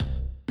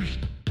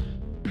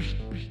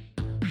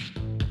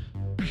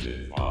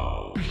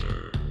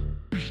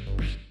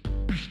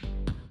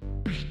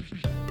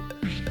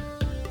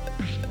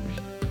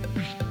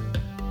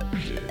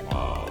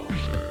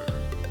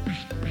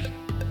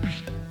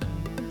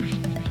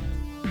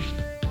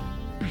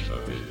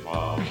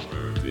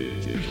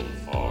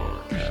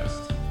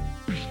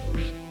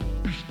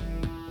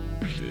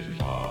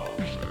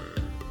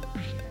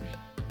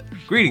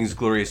Greetings,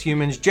 glorious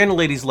humans, gentle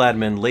ladies,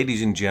 ladmen,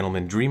 ladies and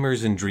gentlemen,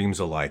 dreamers and dreams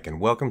alike, and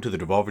welcome to the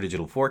Devolver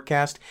Digital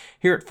Forecast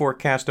here at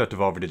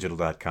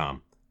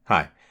forecast.devolverdigital.com.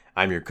 Hi,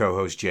 I'm your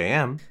co-host,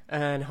 JM.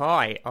 And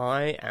hi,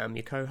 I am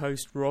your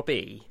co-host,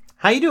 Robbie.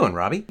 How you doing,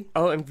 Robbie?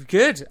 Oh, I'm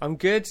good. Well,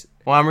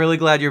 I'm really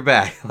glad you're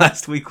back.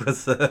 Last week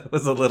was a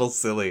little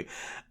silly.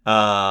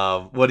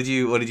 What did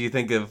you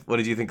think of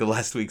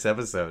last week's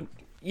episode?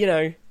 You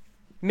know,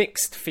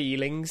 mixed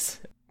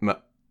feelings.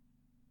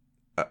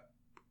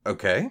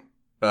 Okay.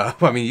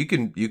 I mean, you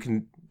can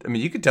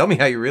tell me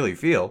how you really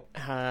feel.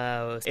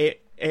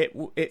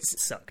 It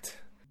sucked.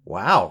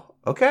 Wow.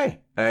 Okay.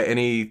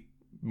 Any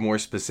more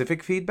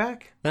specific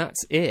feedback?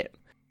 That's it.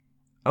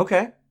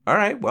 Okay. All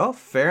right. Well,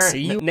 fair.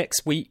 See you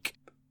next week.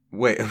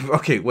 Wait.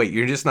 Okay. Wait.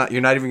 You're not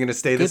even going to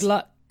stay this. Good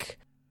luck.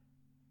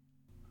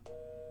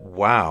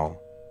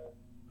 Wow.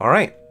 All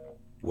right.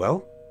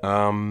 Well,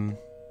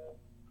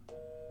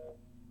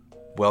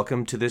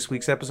 welcome to this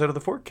week's episode of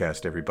the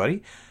Forecast,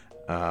 everybody.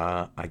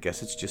 I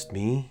guess it's just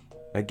me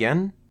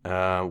again. I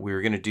thought we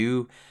were going to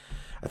do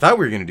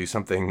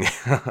something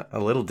a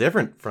little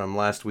different from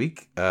last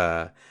week.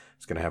 I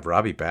was going to have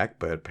Robbie back,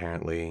 but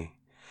apparently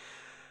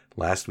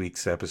last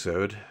week's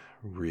episode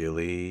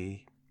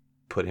really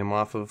put him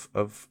off of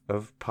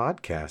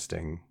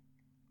podcasting.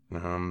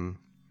 I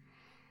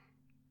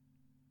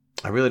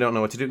really don't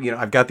know what to do. You know,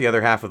 I've got the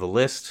other half of the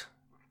list.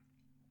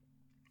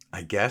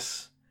 I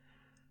guess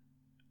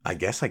I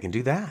can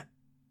do that.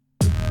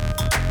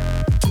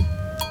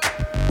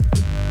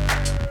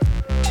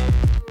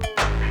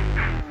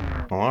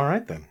 All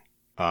right, then.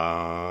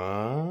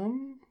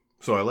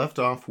 So I left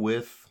off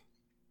with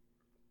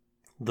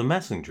The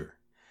Messenger.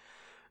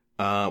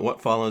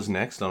 What follows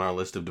next on our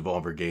list of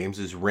Devolver games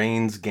is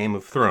Reigns Game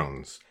of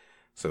Thrones.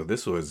 So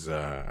this was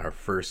our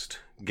first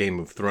Game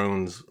of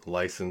Thrones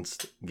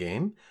licensed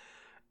game.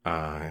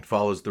 It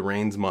follows the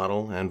Reigns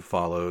model and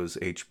follows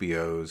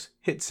HBO's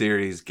hit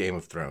series Game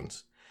of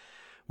Thrones.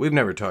 We've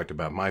never talked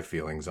about my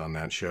feelings on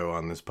that show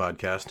on this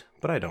podcast,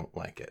 but I don't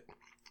like it.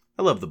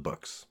 I love the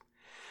books.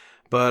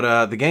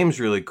 But the game's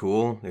really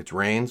cool. It's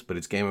Reigns, but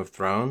it's Game of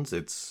Thrones.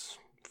 It's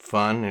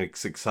fun and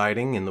it's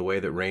exciting in the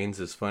way that Reigns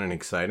is fun and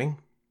exciting.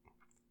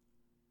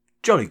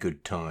 Jolly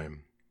good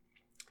time.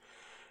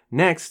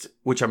 Next,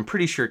 which I'm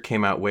pretty sure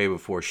came out way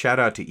before, shout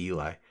out to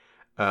Eli,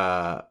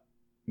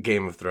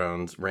 Game of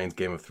Thrones, Reigns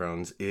Game of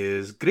Thrones,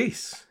 is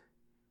Gris.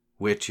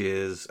 Which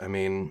is, I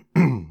mean,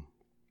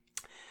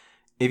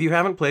 if you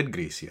haven't played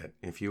Gris yet,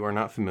 if you are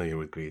not familiar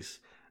with Gris,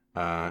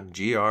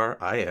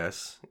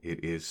 Gris,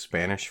 it is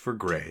Spanish for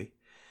gray.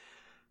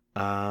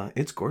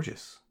 It's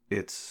gorgeous.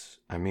 It's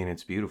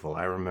beautiful.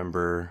 I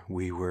remember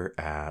we were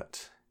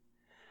at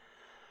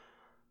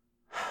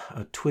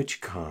a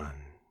TwitchCon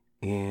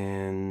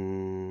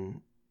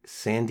in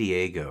San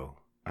Diego,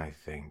 I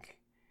think.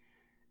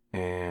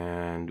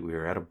 And we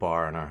were at a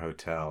bar in our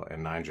hotel,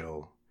 and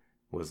Nigel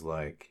was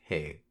like,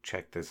 hey,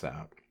 check this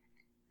out.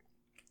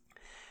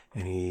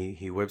 And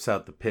he whips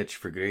out the pitch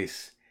for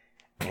Gris,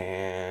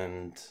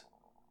 and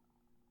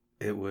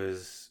it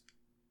was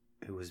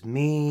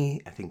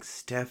me. I think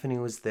Stephanie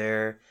was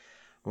there.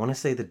 I want to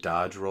say the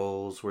Dodge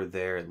Rolls were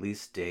there. At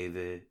least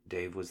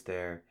Dave was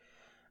there.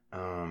 It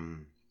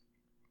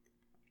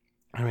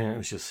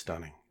was just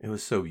stunning. It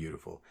was so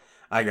beautiful.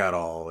 I got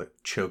all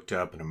choked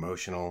up and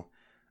emotional.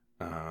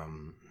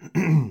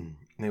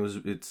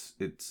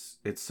 It's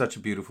such a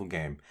beautiful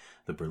game.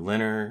 The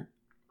Berliner,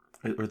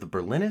 or the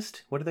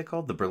Berlinist? What are they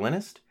called? The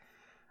Berlinist?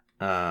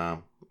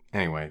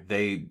 Anyway,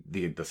 the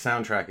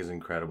soundtrack is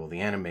incredible.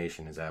 The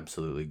animation is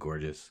absolutely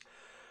gorgeous.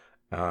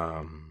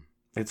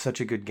 It's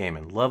such a good game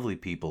and lovely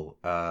people.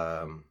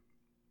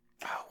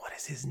 What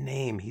is his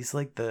name? He's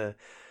one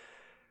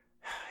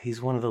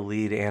of the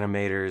lead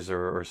animators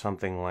or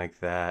something like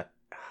that.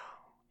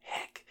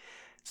 Heck.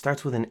 It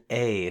starts with an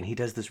A, and he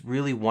does this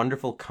really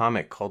wonderful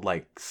comic called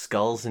like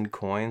Skulls and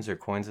Coins or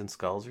Coins and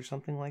Skulls or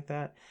something like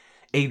that.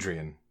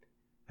 Adrian.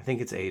 I think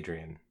it's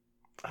Adrian.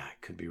 I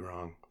could be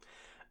wrong.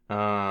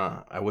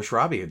 I wish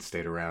Robbie had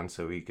stayed around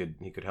so he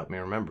could help me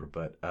remember,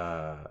 but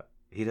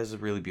he does a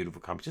really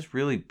beautiful comic, just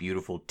really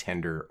beautiful,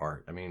 tender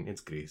art. I mean, it's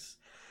Gris.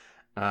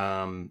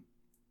 If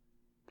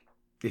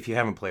you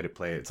haven't played it,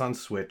 play it. It's on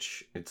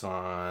Switch. It's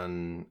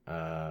on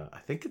I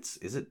think it's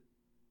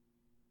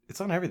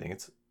on everything.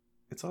 It's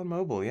on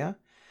mobile, yeah.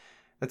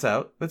 It's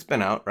out. It's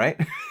been out, right?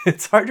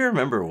 It's hard to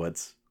remember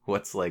what's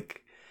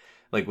like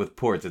with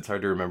ports, it's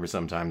hard to remember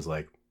sometimes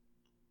like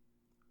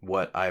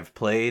what I've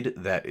played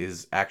that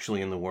is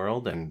actually in the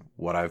world and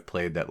what I've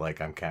played that like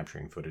I'm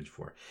capturing footage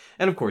for.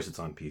 And of course it's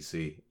on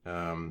PC.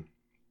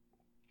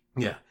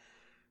 Yeah.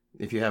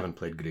 If you haven't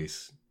played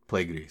Gris,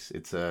 play Gris.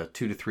 It's a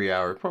 2 to 3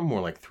 hour, probably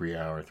more like 3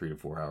 to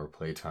 4 hour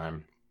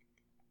playtime.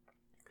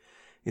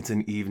 It's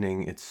an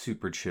evening. It's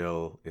super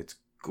chill. It's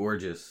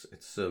gorgeous.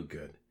 It's so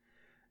good.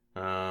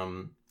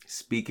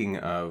 Speaking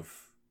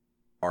of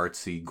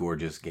artsy,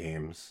 gorgeous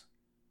games,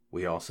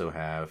 we also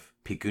have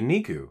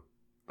Pikuniku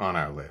on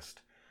our list.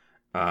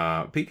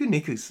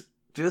 Pikunicu's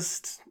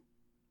just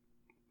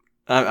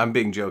I'm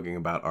being joking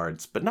about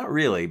arts, but not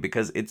really,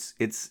 because it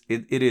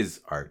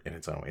is art in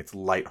its own way. It's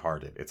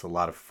lighthearted. It's a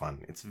lot of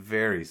fun. It's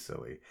very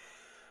silly,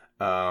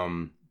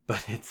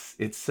 but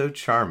it's so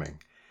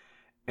charming,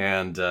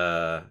 and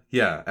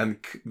yeah, and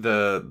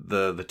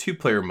the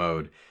 2-player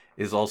mode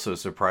is also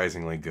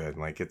surprisingly good.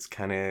 Like it's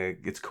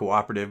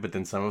cooperative, but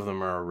then some of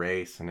them are a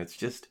race, and it's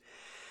just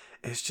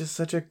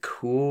such a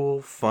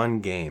cool, fun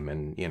game,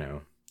 and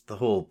the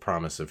whole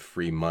promise of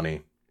free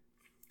money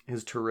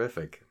is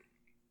terrific.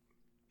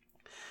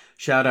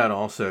 Shout out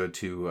also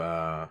to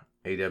AW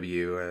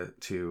in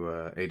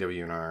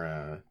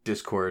our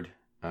Discord,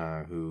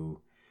 who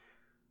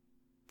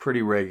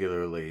pretty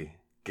regularly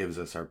gives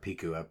us our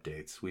Piku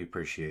updates. We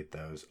appreciate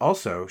those.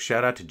 Also,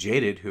 shout out to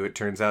Jaded, who it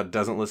turns out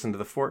doesn't listen to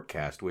the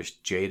Fortcast.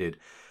 Wished Jaded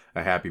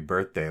a happy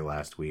birthday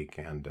last week,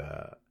 and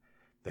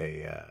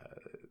they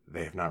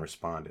have not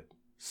responded.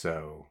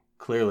 So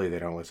clearly they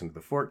don't listen to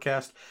the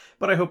Fortcast,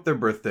 but I hope their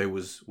birthday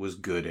was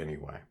good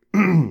anyway.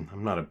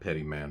 I'm not a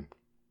petty man.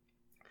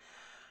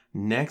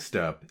 Next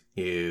up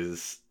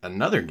is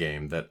another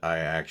game that I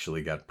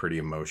actually got pretty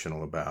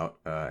emotional about,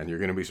 and you're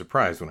going to be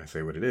surprised when I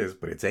say what it is,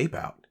 but it's Ape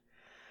Out.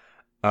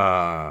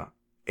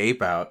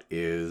 Ape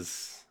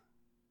Out's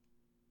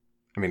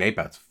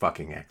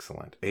fucking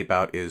excellent. Ape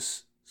Out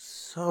is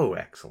so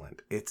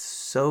excellent. It's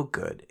so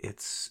good.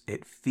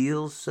 It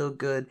feels so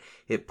good.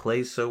 It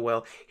plays so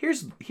well.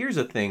 Here's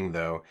a thing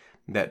though,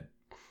 that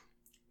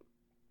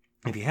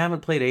if you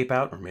haven't played Ape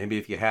Out, or maybe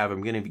if you have,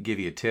 I'm going to give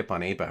you a tip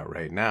on Ape Out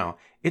right now.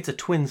 It's a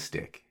twin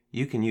stick.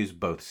 You can use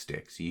both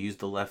sticks. You use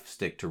the left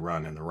stick to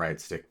run and the right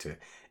stick to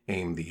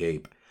aim the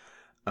ape.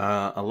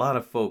 A lot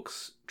of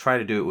folks try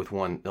to do it with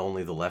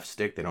only the left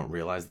stick. They don't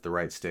realize that the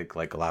right stick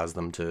allows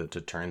them to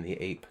turn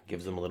the ape,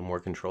 gives them a little more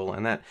control,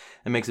 and that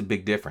makes a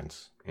big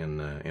difference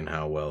in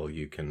how well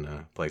you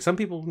can play. Some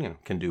people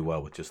can do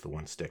well with just the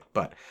one stick,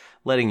 but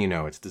letting you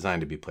know it's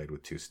designed to be played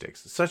with two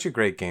sticks. It's such a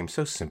great game,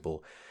 so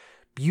simple.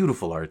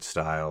 Beautiful art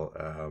style,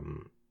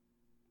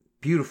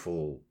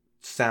 beautiful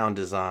sound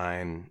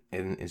design,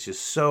 and it's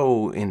just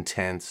so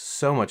intense,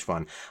 so much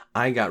fun.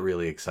 I got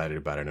really excited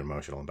about it and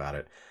emotional about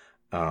it,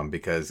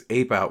 because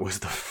Ape Out was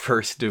the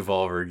first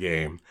Devolver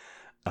game.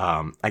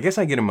 I guess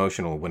I get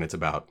emotional when it's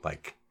about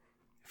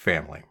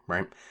family,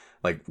 right?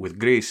 Like with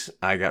Gris,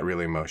 I got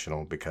really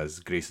emotional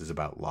because Gris is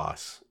about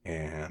loss,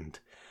 and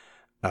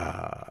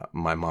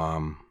my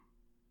mom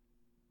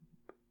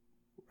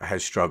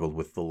has struggled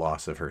with the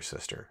loss of her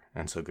sister,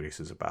 and so Gris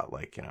is about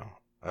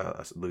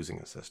losing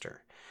a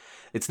sister.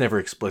 It's never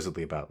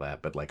explicitly about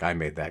that, but I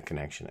made that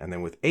connection. And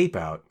then with Ape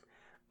Out,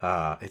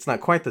 it's not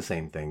quite the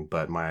same thing,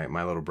 but my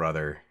little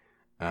brother,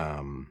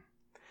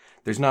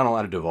 there's not a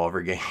lot of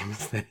Devolver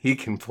games that he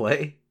can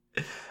play,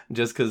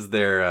 just because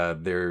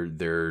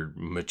they're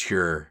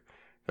mature,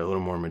 they're a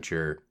little more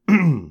mature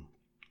and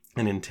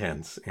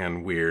intense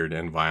and weird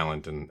and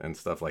violent and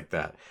stuff like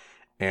that.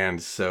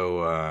 And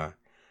so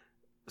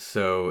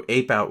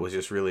Ape Out was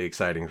just really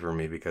exciting for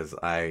me because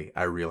I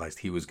realized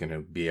he was going to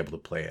be able to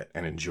play it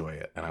and enjoy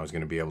it. And I was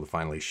going to be able to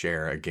finally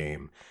share a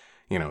game,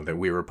 that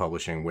we were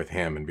publishing with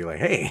him and be like,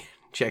 hey,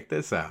 check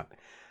this out.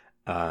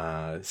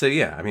 So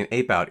yeah, I mean,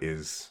 Ape Out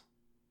is,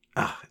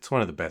 it's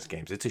one of the best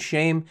games. It's a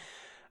shame,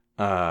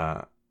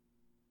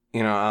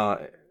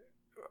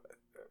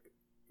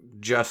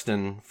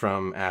 Justin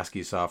from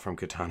ASCII Soft from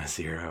Katana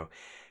Zero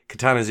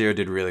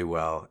did really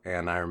well.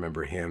 And I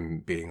remember him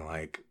being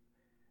like,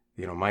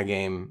 my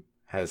game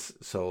has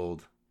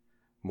sold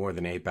more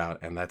than Ape Out,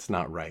 and that's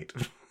not right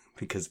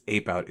because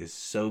Ape Out is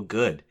so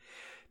good.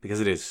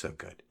 Because it is so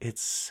good.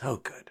 It's so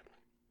good.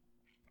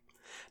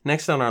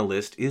 Next on our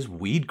list is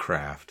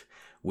Weedcraft.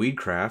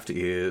 Weedcraft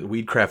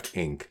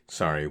Inc.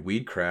 Sorry,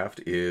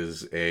 Weedcraft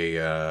is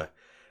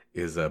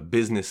a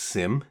business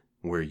sim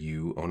where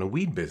you own a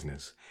weed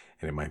business,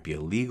 and it might be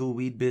a legal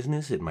weed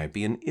business, it might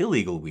be an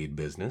illegal weed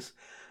business.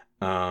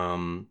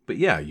 But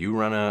yeah, you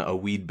run a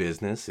weed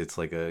business. It's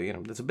like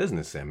it's a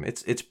business sim.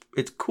 It's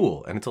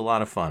cool and it's a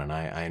lot of fun, and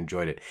I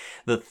enjoyed it.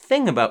 The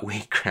thing about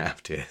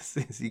Weedcraft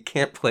is you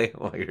can't play it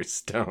while you're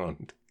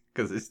stoned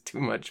because there's too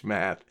much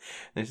math.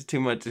 There's too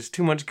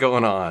much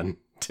going on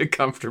to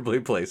comfortably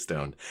play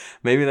stoned.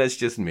 Maybe that's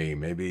just me.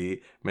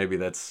 Maybe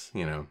that's,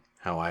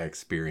 how I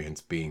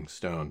experience being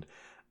stoned.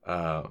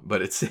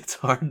 But it's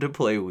hard to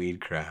play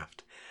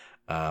Weedcraft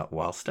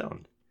while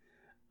stoned.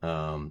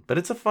 But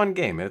it's a fun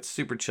game. It's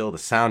super chill. The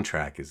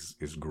soundtrack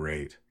is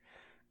great.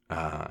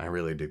 I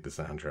really dig the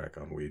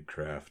soundtrack on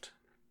Weedcraft.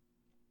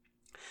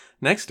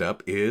 Next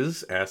up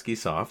is ASCII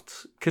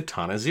Soft's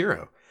Katana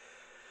Zero.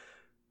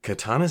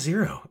 Katana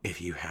Zero,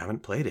 if you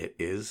haven't played it,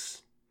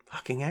 is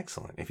fucking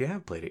excellent. If you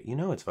have played it,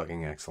 it's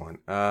fucking excellent.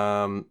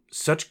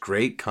 Such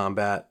great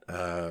combat,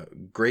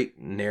 great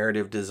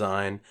narrative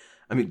design.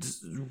 I mean,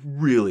 it's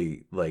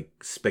really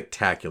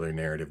spectacular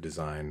narrative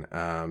design.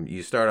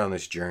 You start on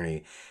this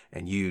journey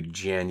and you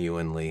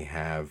genuinely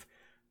have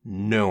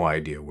no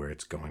idea where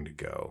it's going to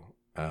go.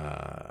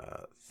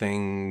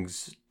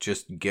 Things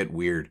just get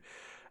weird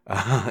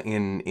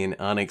in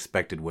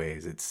unexpected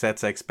ways. It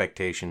sets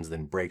expectations,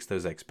 then breaks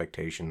those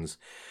expectations.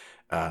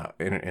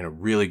 in a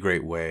really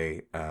great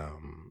way.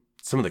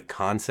 Some of the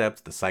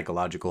concepts, the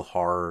psychological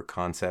horror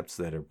concepts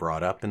that are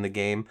brought up in the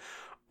game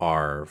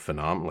are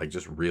phenomenal, like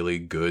just really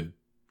good,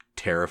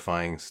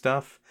 terrifying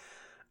stuff.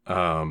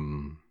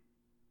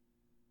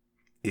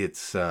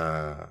 It's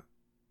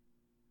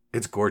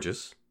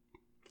gorgeous,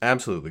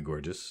 absolutely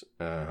gorgeous.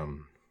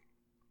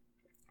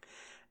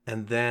 And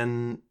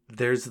then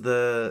there's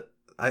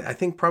I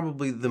think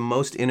probably the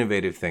most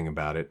innovative thing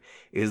about it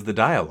is the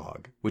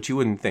dialogue, which you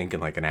wouldn't think in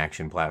like an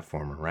action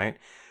platformer, right?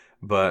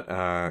 But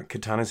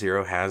Katana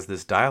Zero has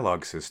this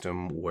dialogue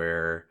system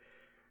where,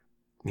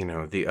 you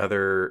know, the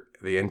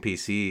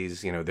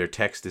NPCs, you know, their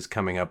text is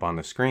coming up on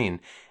the screen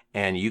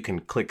and you can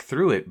click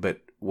through it,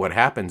 but what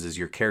happens is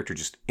your character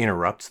just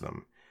interrupts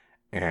them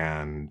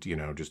and, you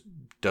know, just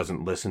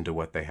doesn't listen to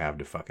what they have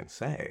to fucking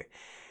say.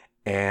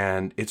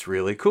 And it's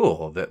really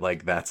cool that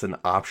like that's an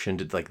option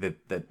to like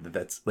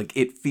that's like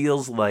it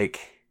feels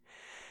like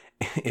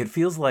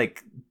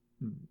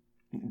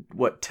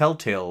what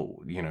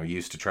Telltale, you know,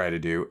 used to try to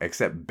do,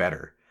 except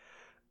better.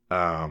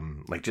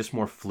 Like just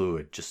more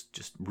fluid,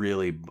 just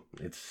really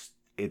it's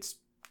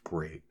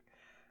great.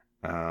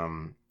 I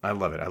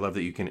love it. I love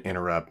that you can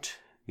interrupt,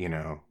 you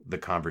know, the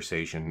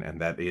conversation, and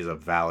that is a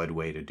valid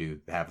way to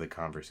have the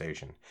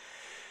conversation.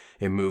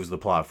 It moves the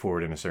plot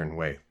forward in a certain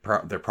way.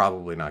 They're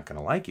probably not going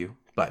to like you,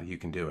 but you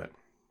can do it.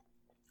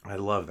 I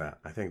love that.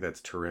 I think that's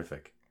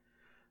terrific.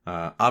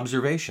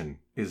 Observation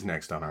is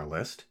next on our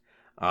list.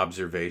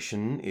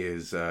 Observation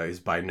is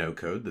by No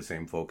Code, the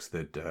same folks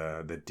that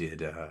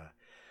did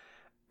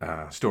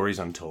Stories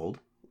Untold.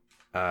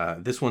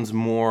 This one's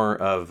more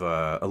of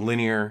a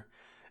linear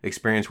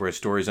experience, where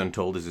Stories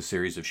Untold is a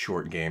series of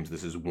short games.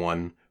 This is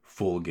one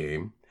full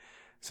game.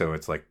 So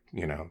it's like,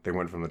 you know, they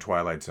went from the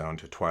Twilight Zone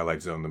to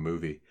Twilight Zone the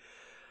movie.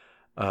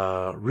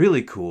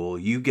 Really cool.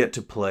 You get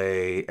to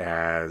play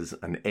as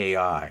an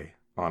AI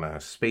on a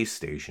space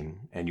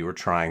station, and you're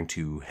trying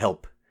to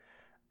help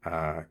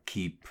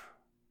keep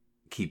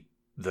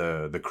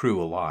the crew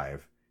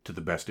alive to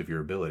the best of your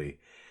ability.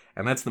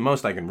 And that's the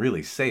most I can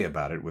really say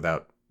about it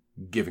without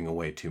giving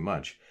away too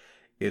much.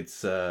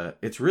 It's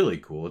really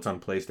cool. It's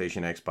on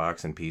PlayStation,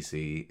 Xbox, and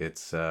PC.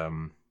 It's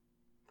a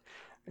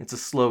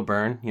slow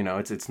burn, you know.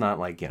 It's not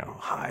like, you know,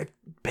 high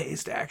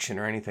paced action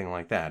or anything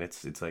like that.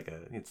 It's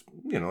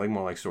you know, like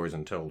more like Stories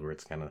Untold, where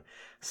it's kind of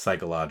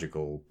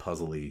psychological,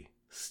 puzzly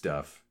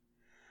stuff.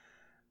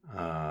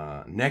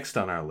 Next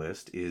on our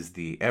list is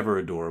the ever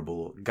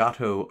adorable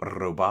Gato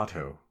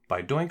Roboto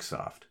by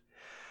Doinksoft.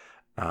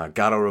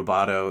 Gato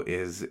Roboto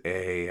is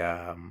a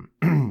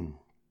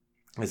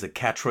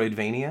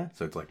Catroidvania,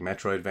 so it's like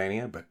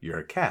Metroidvania, but you're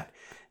a cat.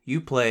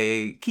 You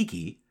play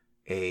Kiki,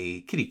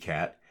 a kitty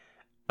cat.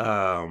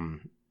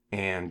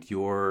 And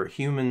your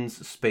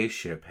human's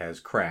spaceship has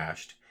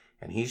crashed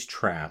and he's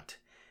trapped,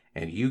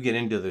 and you get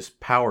into this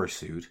power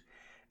suit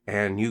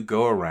and you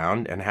go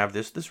around and have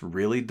this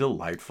really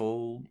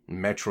delightful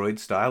Metroid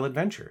style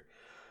adventure.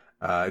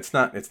 It's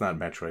not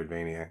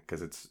Metroidvania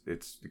because it's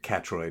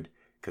Catroid,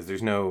 because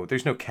there's no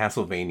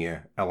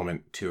Castlevania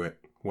element to it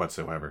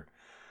whatsoever.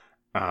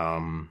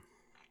 Yeah,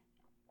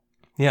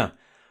 a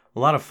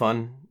lot of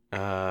fun.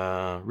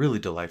 Really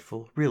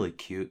delightful, really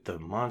cute. The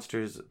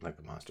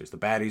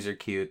baddies are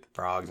cute, the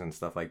frogs and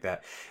stuff like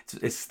that. It's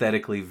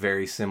aesthetically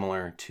very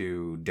similar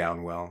to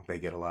Downwell. They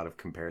get a lot of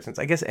comparisons.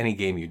 I guess any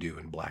game you do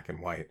in black and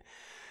white,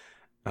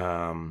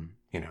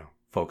 you know,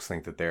 folks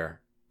think that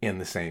they're in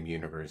the same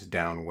universe.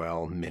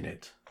 Downwell,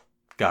 Minute,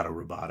 Gato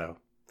Roboto.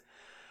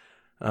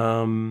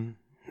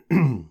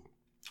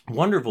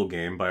 Wonderful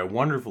game by a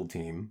wonderful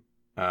team.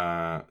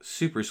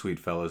 Super sweet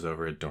fellows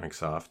over at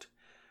Doinksoft.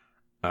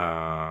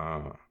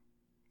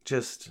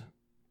 Just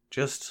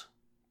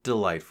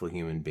delightful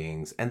human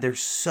beings, and they're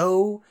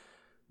so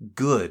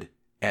good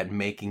at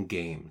making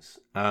games.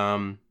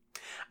 I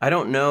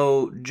don't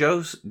know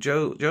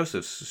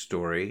Joseph's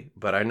story,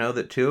 but I know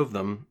that two of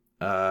them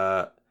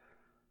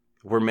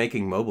were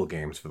making mobile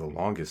games for the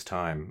longest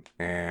time,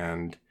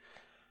 and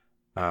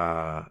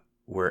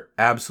were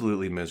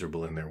absolutely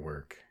miserable in their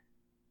work.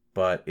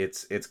 But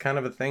it's kind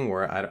of a thing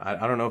where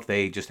I don't know if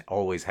they just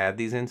always had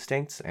these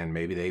instincts, and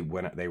maybe they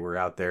were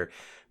out there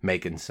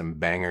making some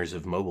bangers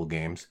of mobile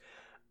games.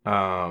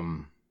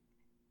 But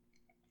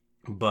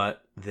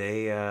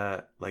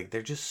they're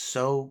just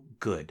so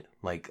good.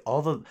 Like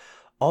all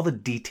the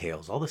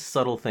details, all the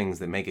subtle things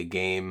that make a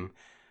game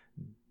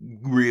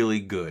really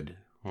good.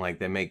 Like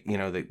they make, you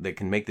know, they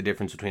can make the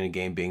difference between a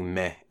game being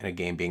meh and a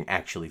game being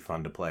actually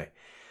fun to play.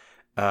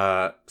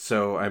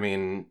 So I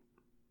mean,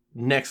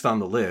 next on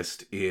the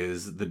list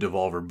is the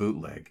Devolver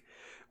Bootleg,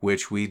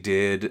 which we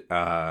did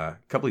a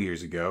couple of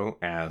years ago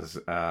as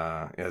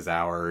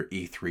our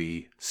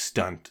E3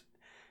 stunt.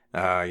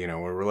 You know,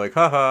 where we're like,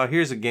 haha,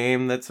 here's a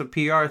game that's a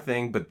PR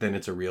thing, but then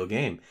it's a real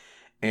game.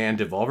 And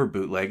Devolver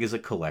Bootleg is a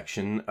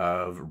collection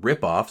of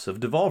rip-offs of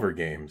Devolver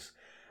games.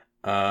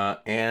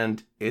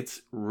 And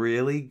it's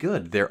really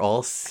good. They're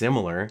all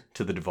similar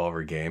to the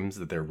Devolver games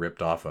that they're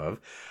ripped off of.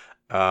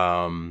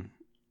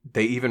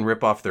 They even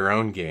rip off their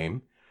own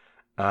game.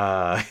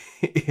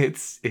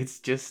 It's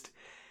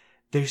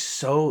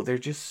they're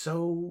just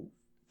so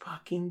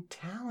fucking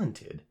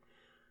talented.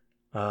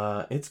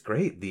 It's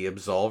great. The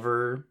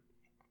Absolver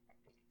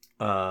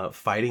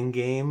fighting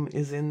game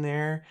is in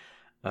there.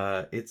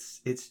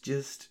 It's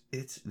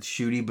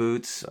Shooty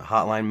Boots,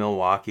 Hotline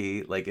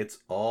Milwaukee, like it's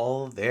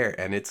all there,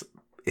 and it's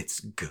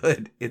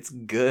good. It's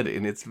good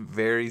in its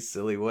very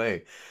silly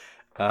way.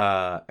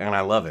 And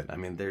I love it. I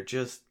mean, they're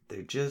just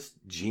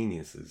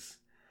geniuses.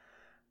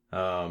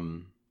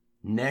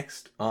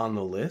 Next on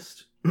the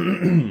list,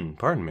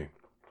 pardon me.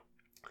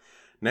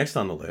 Next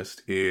on the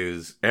list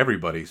is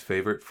everybody's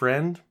favorite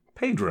friend,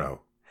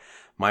 Pedro.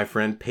 My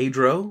friend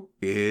Pedro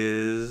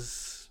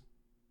is,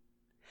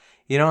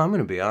 I'm going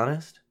to be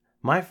honest.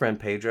 My friend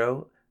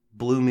Pedro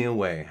blew me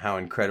away how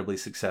incredibly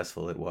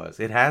successful it was.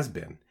 It has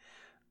been.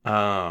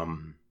 I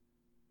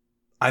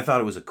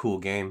thought it was a cool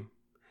game,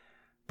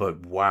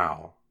 but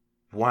wow,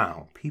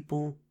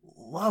 people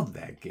love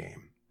that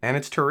game. And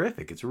it's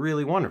terrific. It's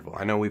really wonderful.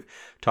 I know we've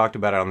talked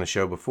about it on the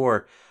show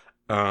before.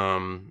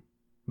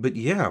 But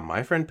yeah,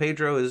 my friend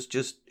Pedro it's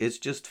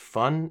just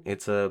fun.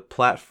 It's a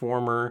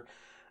platformer,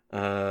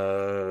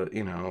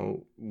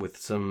 with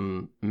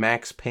some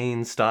Max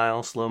Payne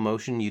style slow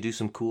motion. You do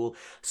some cool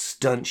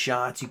stunt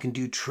shots. You can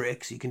do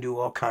tricks. You can do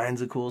all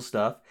kinds of cool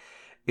stuff.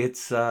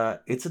 It's a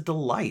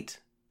delight.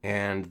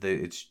 And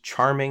it's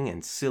charming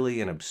and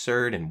silly and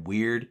absurd and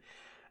weird.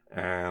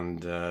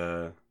 And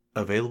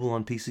available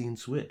on PC and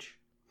Switch.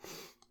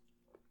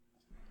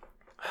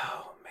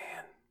 Oh,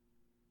 man.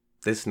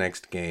 This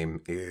next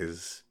game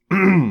is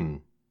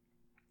one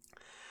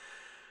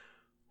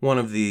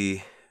of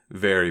the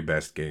very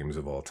best games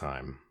of all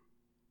time.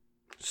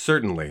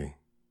 Certainly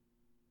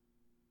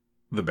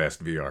the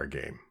best VR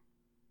game.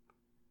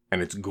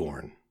 And it's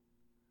Gorn.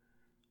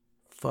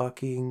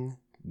 Fucking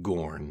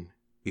Gorn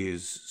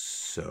is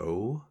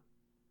so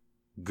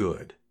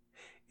good.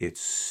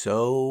 It's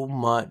so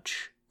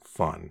much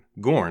fun.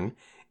 Gorn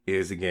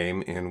is a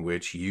game in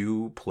which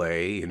you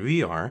play in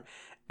VR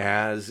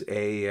as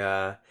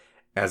a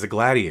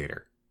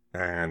gladiator,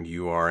 and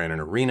you are in an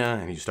arena,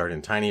 and you start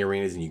in tiny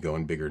arenas, and you go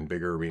in bigger and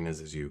bigger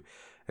arenas as you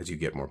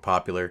get more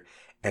popular,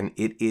 and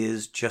it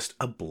is just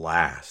a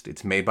blast.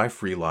 It's made by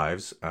Free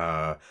Lives.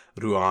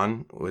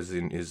 Ruan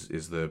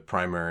is the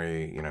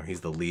primary,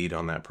 he's the lead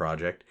on that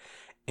project,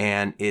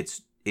 and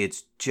it's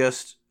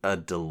just a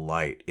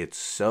delight. It's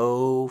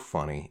so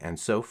funny and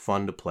so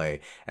fun to play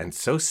and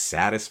so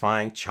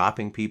satisfying,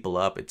 chopping people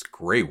up. It's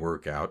great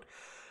workout.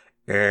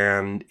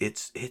 And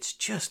it's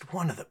just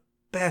one of the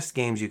best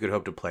games you could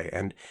hope to play.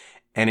 And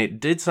it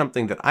did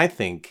something that I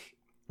think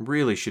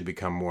really should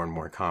become more and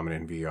more common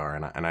in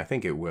VR, and I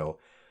think it will.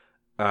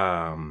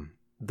 The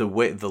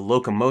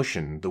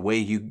locomotion, the way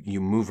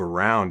you move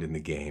around in the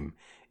game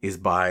is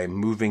by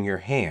moving your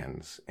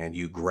hands, and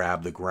you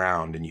grab the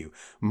ground and you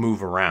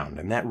move around.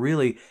 And that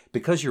really,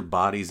 because your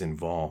body's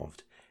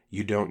involved,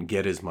 you don't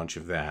get as much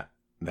of that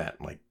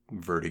like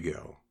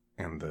vertigo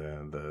and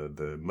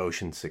the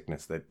motion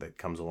sickness that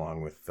comes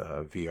along with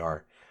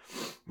VR.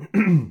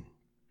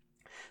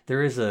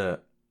 There is an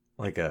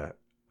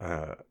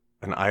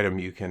item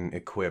you can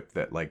equip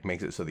that like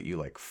makes it so that you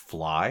like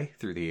fly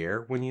through the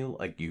air when you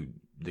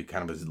do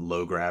kind of a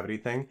low gravity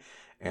thing,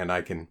 and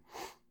I've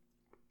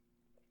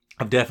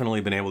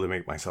definitely been able to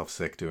make myself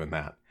sick doing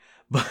that.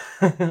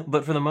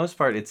 But for the most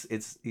part,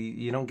 it's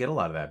you don't get a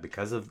lot of that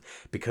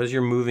because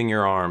you're moving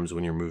your arms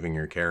when you're moving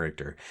your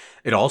character.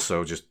 It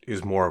also just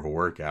is more of a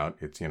workout.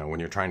 It's when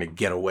you're trying to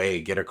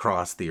get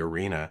across the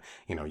arena,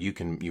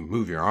 you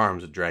move your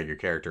arms and drag your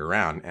character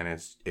around, and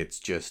it's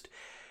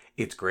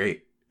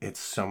great. It's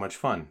so much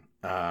fun.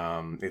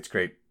 It's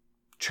great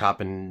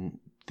chopping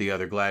the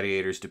other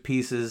gladiators to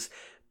pieces,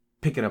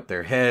 picking up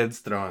their heads,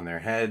 throwing their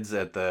heads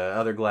at the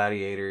other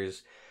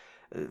gladiators.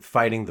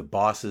 Fighting the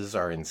bosses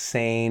are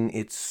insane.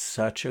 It's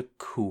such a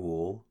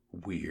cool,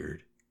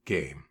 weird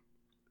game.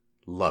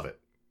 Love it.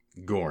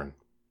 Gorn.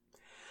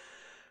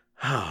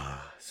 As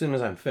soon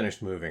as I'm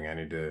finished moving, I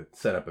need to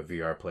set up a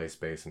VR play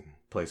space and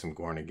play some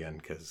Gorn again,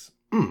 because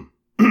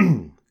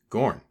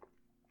Gorn.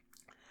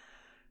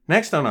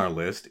 Next on our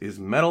list is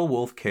Metal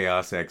Wolf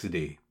Chaos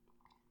XD.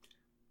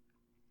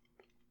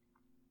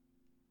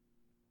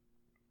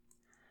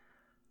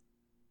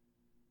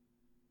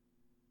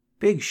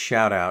 Big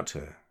shout out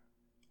to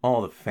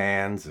all the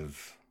fans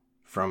of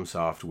From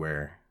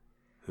Software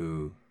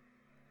who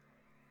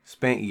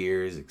spent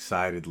years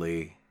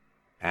excitedly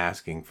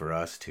asking for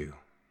us to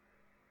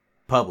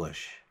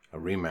publish a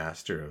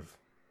remaster of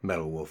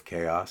Metal Wolf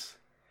Chaos.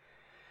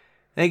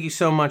 Thank you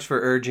so much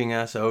for urging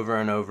us over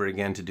and over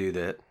again to do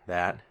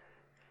that,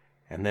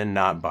 and then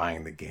not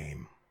buying the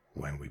game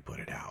when we put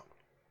it out.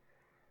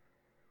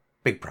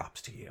 Big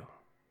props to you.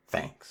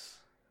 Thanks.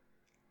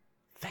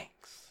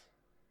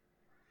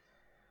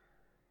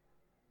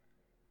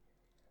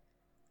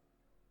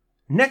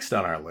 Next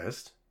on our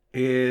list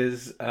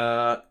is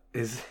the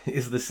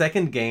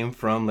second game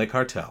from Le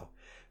Cartel,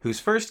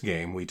 whose first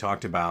game we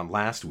talked about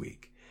last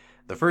week.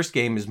 The first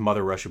game is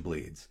Mother Russia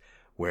Bleeds,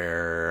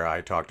 where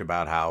I talked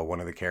about how one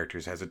of the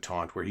characters has a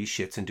taunt where he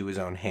shits into his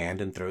own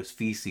hand and throws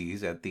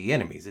feces at the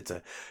enemies. It's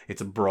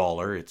a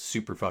brawler. It's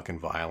super fucking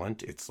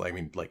violent. It's, I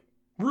mean, like,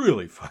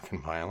 really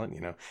fucking violent, you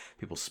know,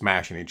 people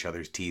smashing each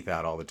other's teeth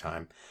out all the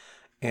time.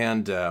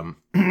 And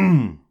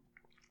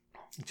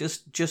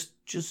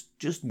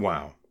just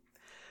wow.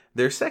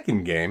 Their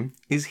second game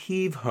is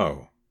Heave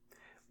Ho,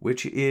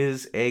 which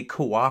is a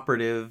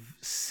cooperative,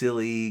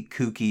 silly,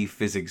 kooky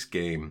physics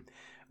game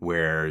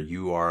where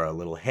you are a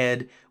little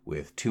head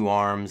with two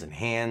arms and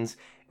hands,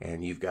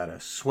 and you've got to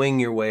swing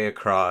your way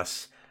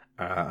across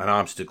an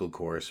obstacle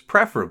course,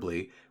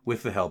 preferably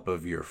with the help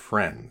of your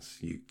friends.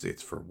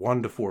 It's for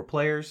 1 to 4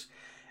 players,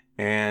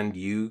 and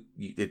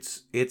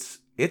it's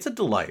a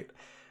delight.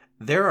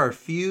 There are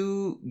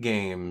few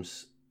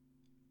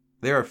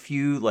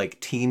like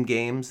team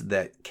games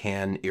that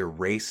can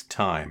erase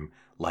time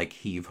like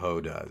Heave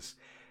Ho does.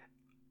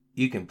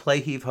 You can play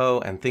Heave Ho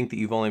and think that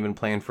you've only been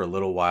playing for a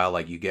little while,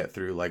 like you get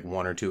through like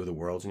 1 or 2 of the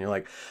worlds and you're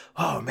like,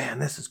 oh man,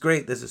 this is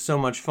great, this is so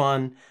much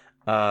fun.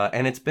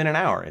 And it's been an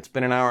hour. It's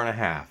been an hour and a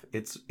half.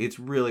 It's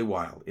really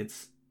wild.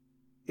 It's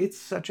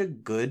such a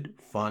good,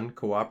 fun,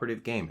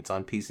 cooperative game. It's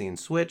on PC and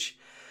Switch.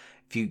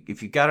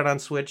 If you got it on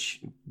Switch,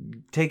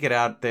 take it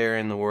out there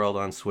in the world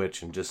on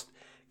Switch and just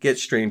get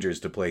strangers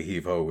to play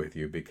Heave Ho with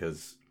you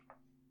because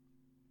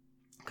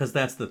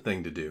that's the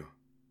thing to do.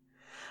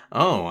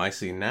 Oh, I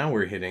see. Now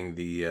we're hitting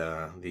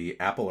the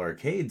Apple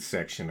Arcade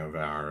section of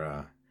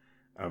our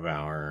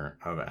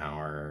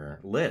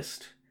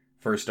list.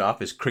 First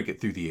off is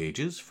Cricket Through the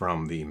Ages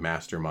from the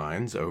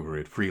masterminds over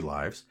at Free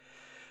Lives.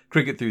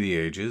 Cricket Through the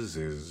Ages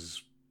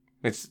is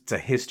it's a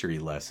history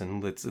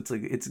lesson. It's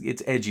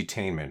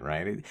edutainment,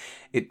 right?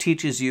 It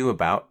teaches you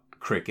about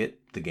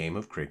cricket, the game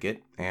of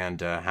cricket, and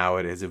how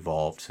it has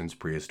evolved since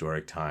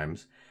prehistoric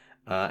times,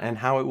 and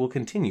how it will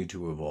continue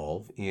to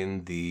evolve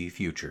in the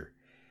future.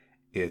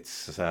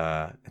 It's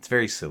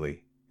very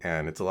silly,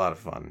 and it's a lot of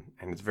fun,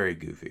 and it's very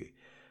goofy.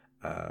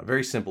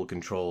 Very simple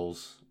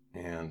controls,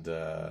 and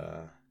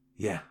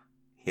yeah,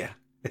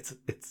 it's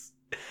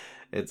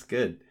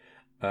good.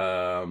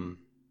 Then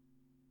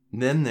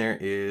there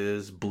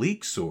is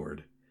Bleak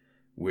Sword,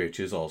 which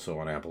is also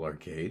on Apple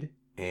Arcade,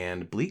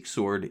 and Bleak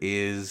Sword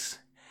is,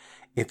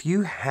 if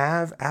you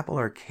have Apple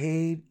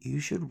Arcade, you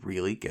should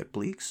really get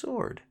Bleak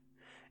Sword.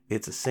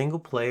 It's a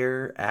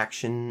single-player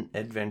action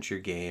adventure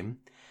game.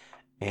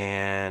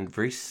 And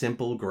very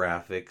simple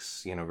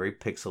graphics, very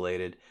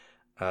pixelated,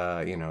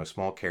 a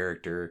small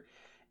character.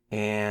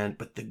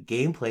 But the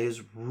gameplay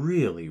is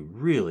really,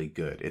 really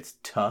good. It's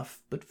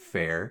tough, but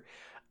fair.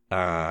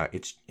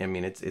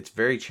 It's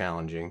very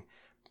challenging,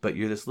 but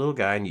you're this little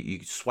guy and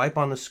you swipe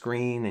on the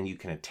screen and you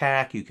can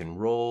attack, you can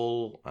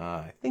roll.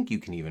 I think you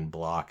can even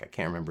block. I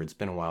can't remember. It's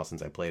been a while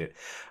since I played it.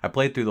 I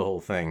played through the whole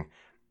thing.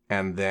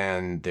 And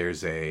then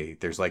there's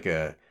like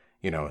a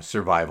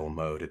survival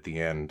mode at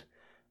the end.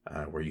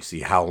 Where you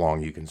see how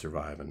long you can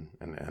survive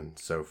and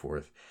so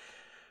forth.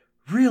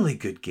 Really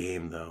good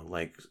game though,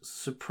 like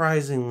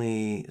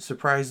surprisingly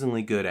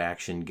good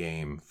action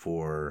game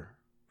for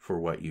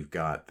what you've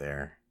got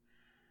there.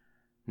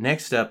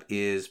 Next up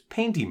is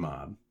Painty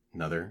Mob,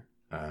 another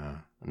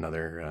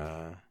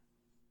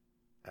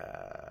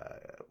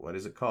what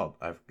is it called?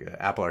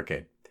 Apple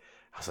Arcade.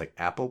 I was like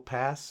Apple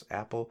Pass,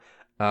 Apple.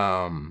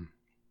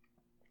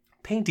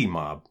 Painty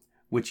Mob,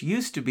 which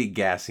used to be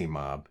Gassy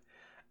Mob.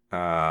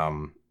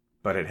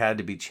 But it had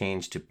to be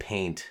changed to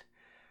Paint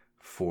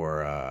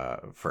for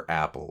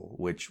Apple,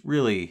 which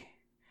really,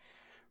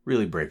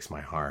 really breaks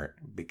my heart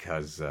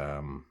because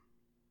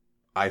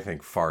I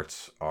think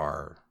farts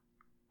are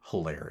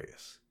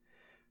hilarious.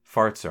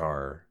 Farts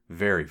are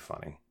very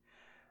funny.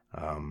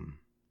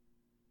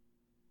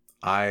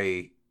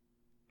 I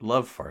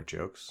love fart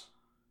jokes.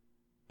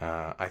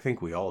 I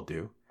think we all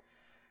do.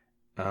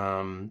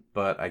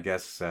 But I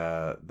guess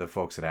the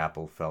folks at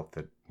Apple felt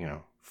that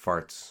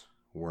farts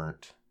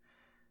weren't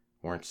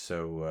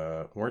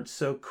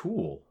so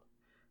cool.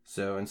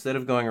 So instead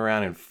of going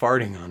around and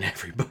farting on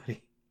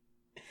everybody,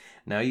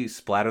 now you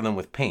splatter them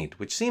with paint,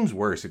 which seems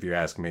worse if you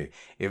ask me.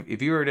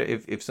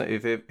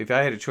 If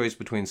I had a choice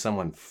between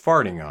someone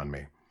farting on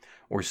me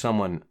or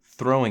someone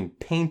throwing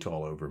paint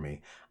all over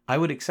me, I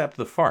would accept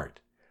the fart.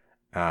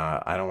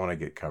 I don't want to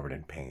get covered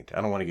in paint.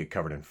 I don't want to get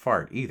covered in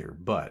fart either,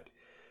 but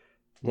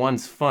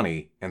one's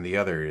funny and the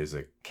other is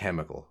a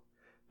chemical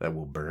that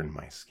will burn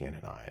my skin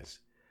and eyes.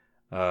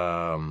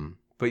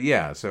 But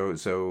yeah,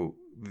 so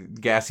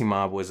Gassy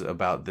Mob was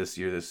about this.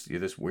 You're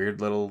this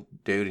weird little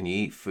dude, and you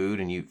eat food,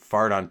 and you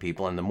fart on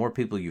people, and the more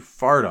people you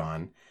fart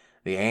on,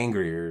 the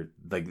angrier.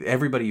 Like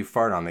everybody you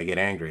fart on, they get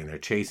angry, and they're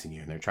chasing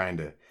you, and they're trying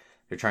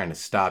to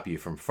stop you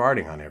from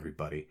farting on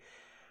everybody,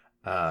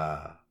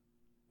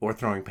 or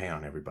throwing paint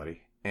on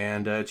everybody.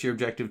 And it's your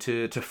objective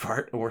to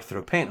fart or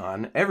throw paint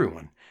on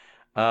everyone.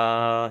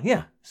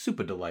 Yeah,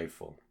 super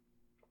delightful.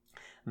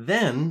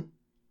 Then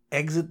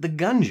Exit the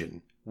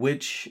Gungeon,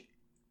 which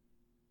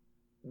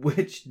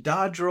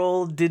Dodge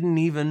Roll didn't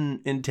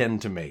even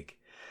intend to make.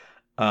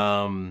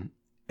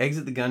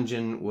 Exit the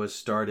Gungeon was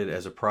started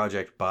as a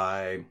project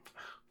by,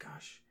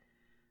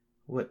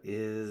 what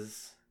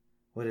is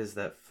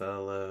that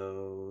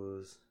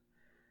fellow's?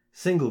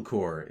 Single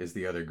Core is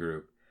the other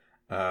group.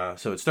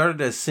 So it started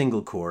as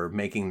Single Core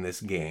making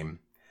this game,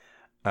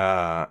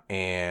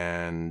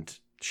 and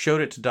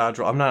showed it to Dodge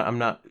Roll. I'm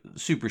not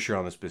super sure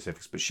on the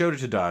specifics, but showed it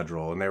to Dodge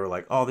Roll, and they were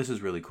like, "Oh, this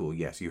is really cool.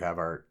 Yes, you have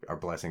our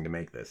blessing to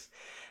make this."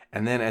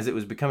 And then as it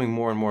was becoming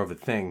more and more of a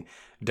thing,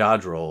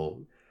 Dodge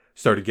Roll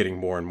started getting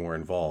more and more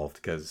involved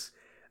because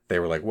they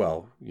were like,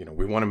 "Well,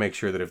 we want to make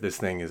sure that if this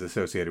thing is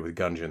associated with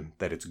Gungeon,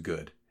 that it's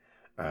good."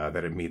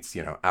 That it meets,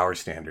 our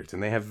standards.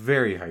 And they have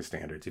very high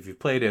standards. If you've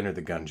played Enter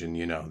the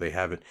Gungeon, they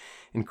have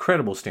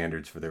incredible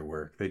standards for their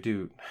work. They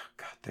do.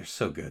 God, they're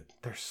so good.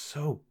 They're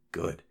so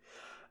good.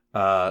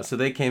 So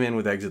they came in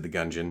with Exit the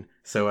Gungeon.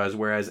 So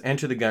whereas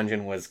Enter the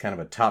Gungeon was kind of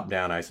a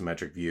top-down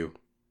isometric view,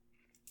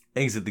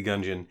 Exit the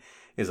Gungeon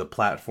is a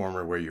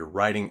platformer where you're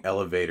riding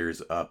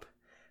elevators up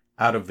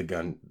out of the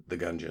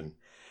Gungeon,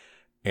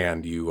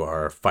 and you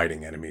are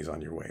fighting enemies on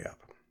your way up.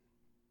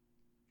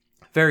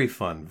 Very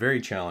fun, very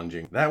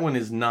challenging. That one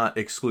is not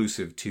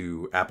exclusive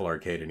to Apple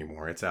Arcade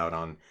anymore. It's out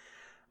on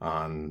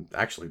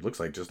actually looks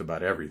like just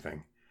about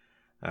everything.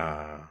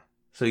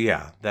 So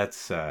yeah,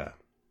 that's a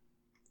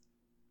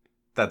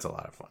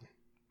lot of fun.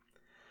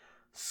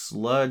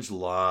 Sludge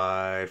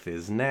Life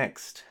is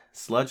next.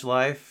 Sludge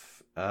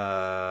Life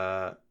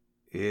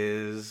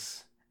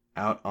is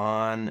out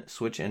on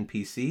Switch and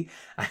PC.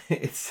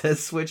 It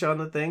says Switch on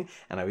the thing,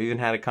 and I've even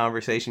had a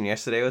conversation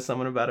yesterday with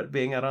someone about it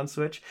being out on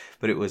Switch,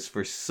 but it was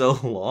for so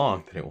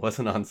long that it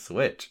wasn't on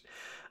Switch.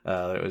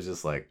 It was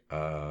just like,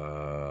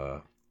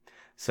 So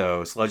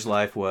Sludge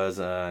Life was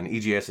an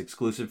EGS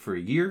exclusive for a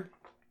year.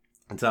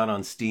 It's out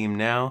on Steam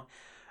now.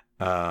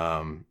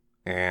 And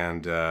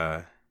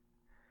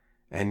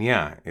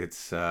yeah,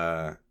 it's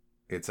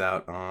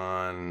out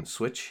on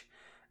Switch,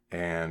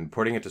 and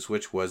porting it to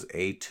Switch was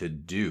a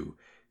to-do,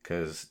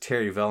 because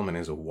Terry Velman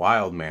is a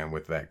wild man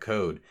with that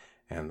code,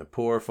 and the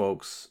poor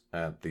folks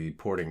at the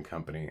porting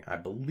company, I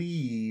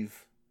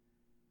believe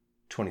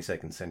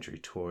 22nd Century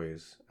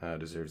Toys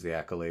deserves the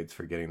accolades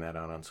for getting that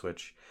out on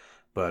Switch.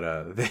 But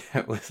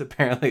it was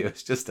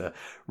just a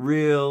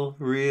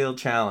real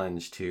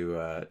challenge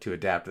to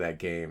adapt that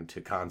game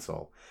to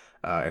console,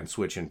 and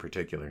Switch in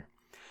particular.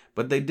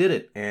 But they did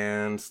it,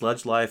 and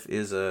Sludge Life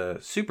is a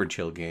super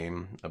chill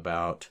game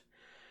about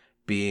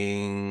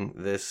being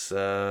this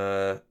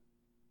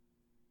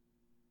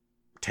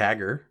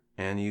tagger,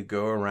 and you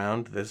go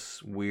around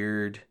this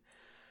weird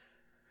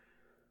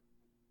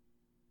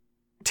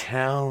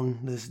town,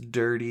 this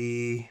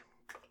dirty,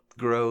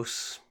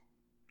 gross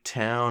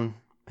town,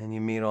 and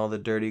you meet all the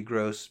dirty,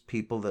 gross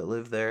people that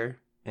live there,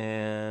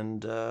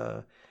 and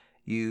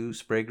you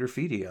spray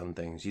graffiti on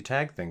things. You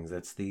tag things.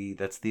 That's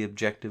the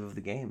objective of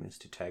the game, is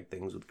to tag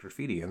things with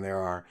graffiti, and there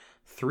are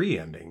 3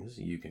 endings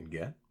you can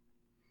get.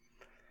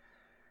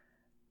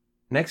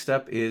 Next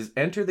up is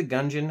Enter the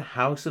Gungeon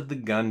House of the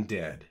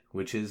Gundead,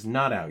 which is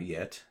not out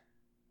yet,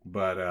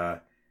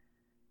 but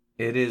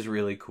it is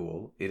really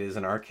cool. It is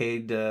an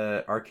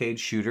arcade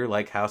shooter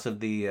like House of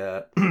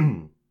the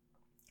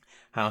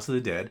House of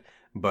the Dead,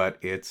 but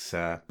it's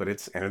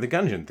Enter the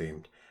Gungeon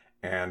themed.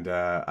 And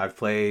I've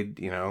played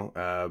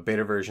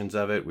beta versions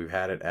of it. We've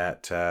had it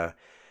at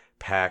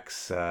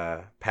PAX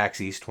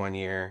East one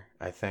year,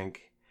 I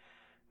think.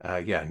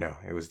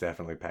 It was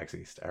definitely PAX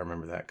East. I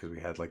remember that because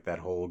we had like that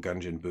whole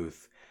Gungeon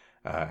booth,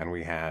 and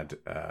we had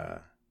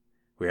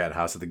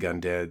House of the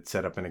Gundead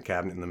set up in a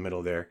cabinet in the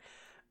middle there.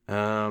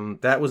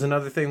 That was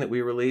another thing that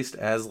we released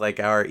as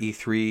like our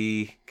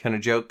E3 kind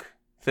of joke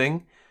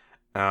thing.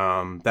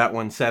 That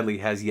one sadly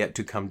has yet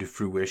to come to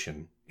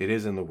fruition. It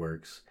is in the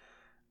works,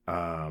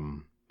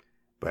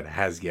 but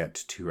has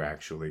yet to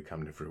actually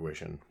come to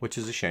fruition, which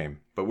is a shame.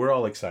 But we're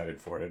all excited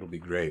for it. It'll be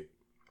great.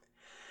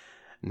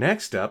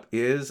 Next up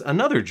is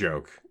another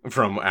joke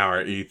from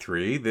our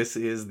E3. This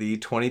is the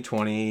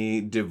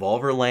 2020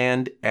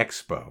 Devolverland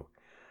Expo.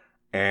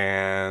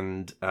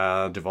 And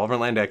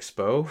Devolverland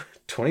Expo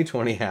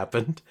 2020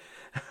 happened.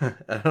 I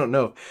don't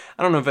know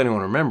if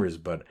anyone remembers,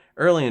 but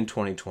early in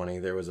 2020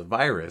 there was a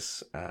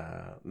virus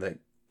that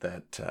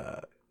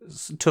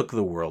took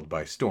the world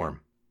by storm.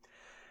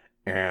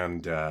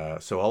 And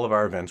so all of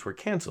our events were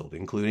canceled,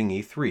 including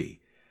E3,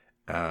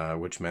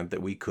 which meant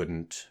that we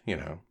couldn't,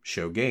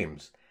 show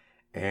games.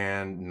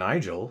 And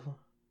Nigel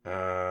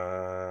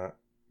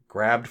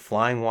grabbed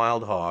Flying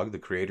Wild Hog, the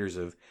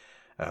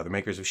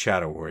makers of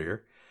Shadow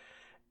Warrior,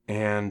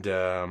 and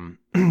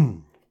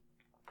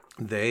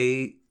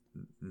they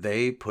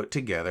put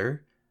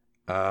together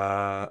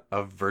a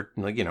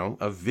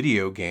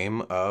video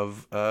game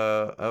of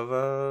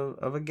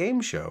a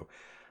game show.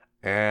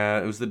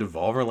 And it was the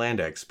Devolverland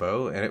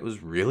Expo, and it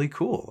was really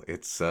cool.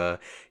 It's,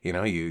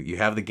 you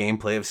have the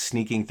gameplay of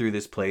sneaking through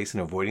this place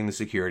and avoiding the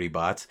security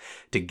bots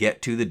to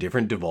get to the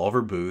different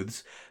Devolver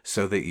booths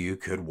so that you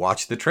could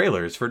watch the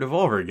trailers for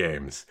Devolver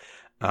games.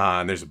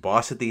 And there's a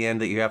boss at the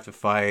end that you have to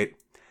fight,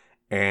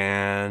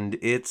 and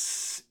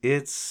it's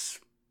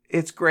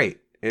great.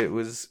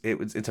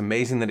 It's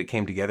amazing that it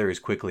came together as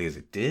quickly as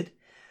it did.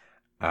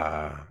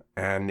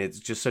 And it's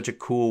just such a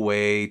cool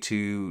way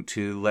to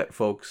let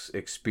folks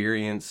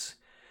experience.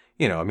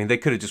 I mean, they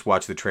could have just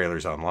watched the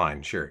trailers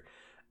online, sure.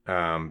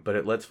 But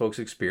it lets folks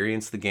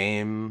experience the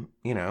game,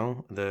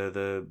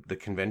 the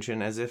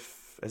convention as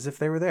if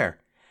they were there.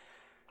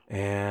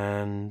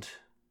 And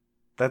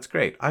that's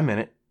great. I'm in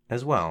it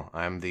as well.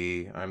 I'm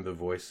the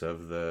voice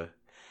of the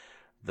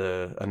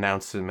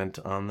announcement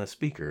on the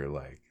speaker,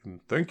 like,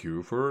 thank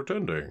you for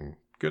attending.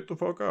 Get the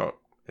fuck out.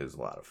 Is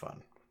a lot of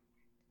fun.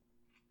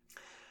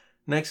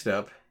 Next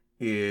up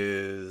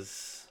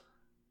is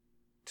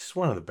just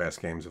one of the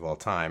best games of all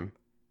time,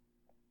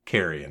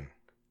 Carrion.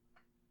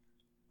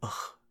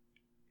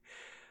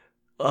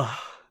 Ugh,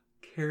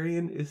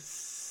 Carrion is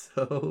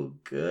so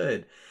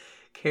good.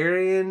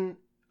 Carrion,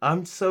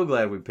 I'm so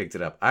glad we picked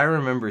it up. I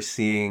remember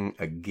seeing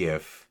a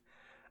GIF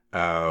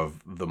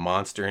of the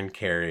monster in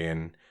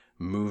Carrion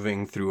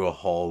moving through a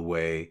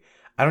hallway.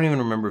 I don't even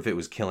remember if it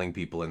was killing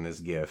people in this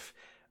GIF,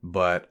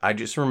 but I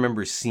just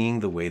remember seeing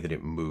the way that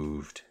it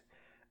moved.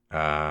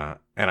 And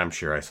I'm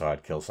sure I saw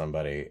it kill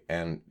somebody,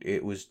 and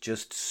it was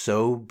just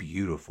so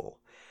beautiful.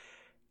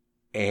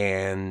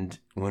 And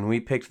when we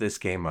picked this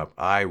game up,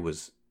 I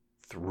was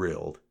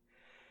thrilled.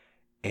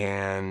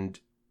 And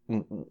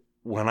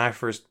when I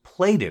first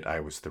played it, I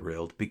was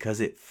thrilled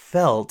because it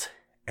felt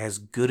as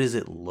good as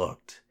it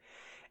looked.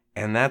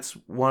 And that's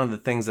one of the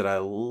things that I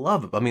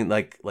love. I mean,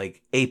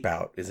 like Ape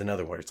Out is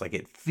another word. It's like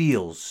it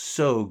feels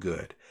so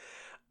good.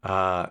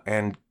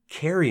 And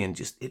Carrion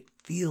it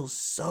feels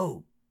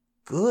so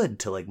good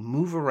to like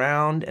move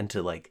around and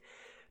to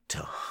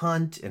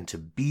hunt and to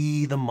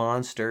be the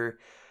monster.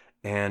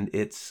 And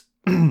it's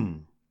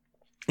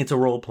it's a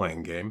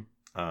role-playing game,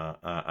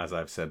 as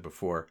I've said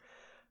before.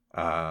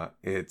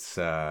 It's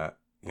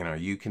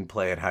you can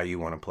play it how you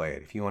want to play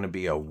it. If you want to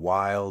be a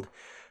wild,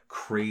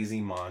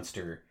 crazy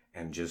monster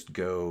and just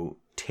go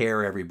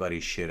tear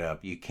everybody's shit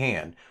up, you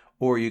can.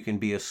 Or you can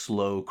be a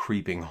slow,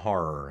 creeping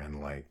horror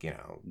and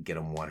get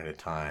them one at a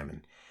time.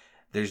 And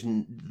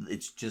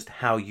it's just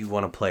how you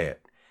want to play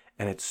it.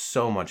 And it's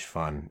so much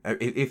fun.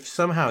 If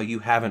somehow you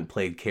haven't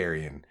played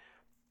Carrion,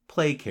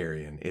 play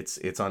Carrion.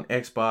 It's on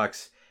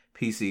Xbox,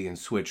 PC, and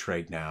Switch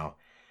right now.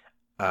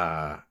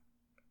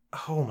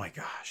 Oh my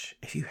gosh.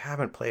 If you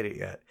haven't played it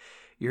yet,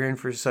 you're in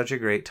for such a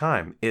great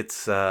time.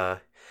 It's,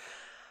 I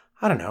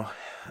don't know.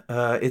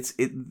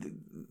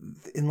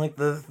 In like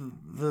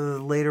the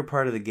later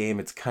part of the game,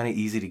 it's kind of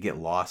easy to get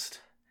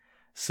lost.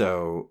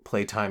 So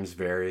play times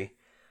vary.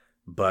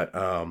 But,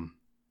 I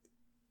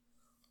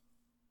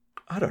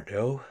don't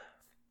know,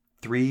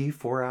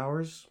 3-4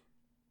 hours?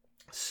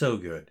 So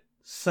good.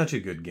 Such a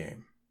good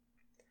game.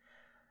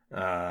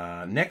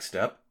 Next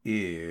up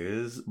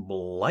is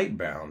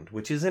Blightbound,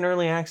 which is in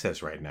early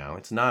access right now.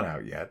 It's not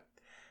out yet.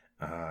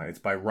 It's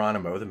by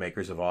Ronimo, the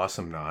makers of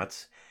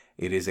Awesomenauts.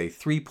 It is a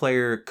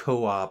 3-player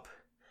co-op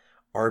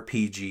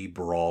RPG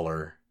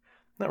brawler.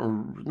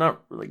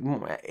 Not like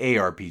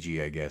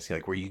ARPG, I guess,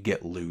 like where you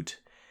get loot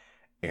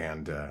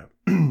and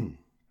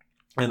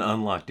and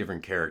unlock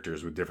different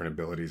characters with different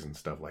abilities and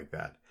stuff like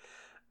that.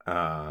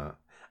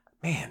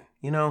 Man,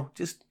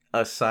 just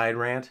a side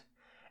rant.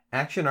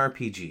 Action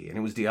RPG, and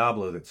it was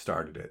Diablo that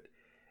started it,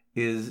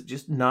 is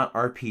just not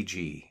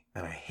RPG,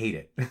 and I hate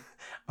it.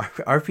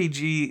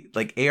 RPG,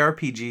 like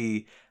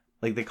ARPG,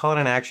 like they call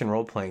it an action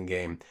role-playing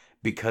game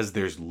because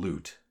there's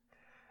loot.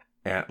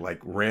 And like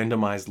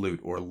randomized loot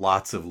or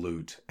lots of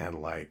loot, and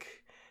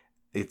like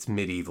it's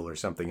medieval or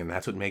something, and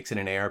that's what makes it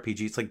an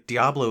ARPG. It's like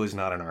Diablo is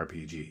not an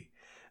RPG,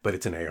 but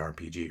it's an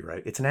ARPG,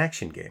 right? It's an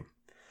action game.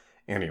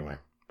 Anyway,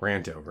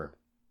 rant over.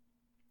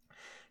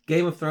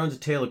 Game of Thrones: A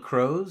Tale of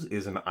Crows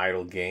is an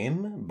idle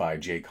game by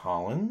Jake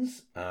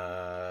Hollins.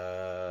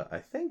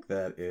 I think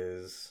that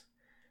is...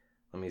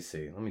 Let me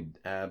see. Let me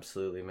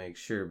absolutely make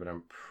sure, but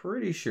I'm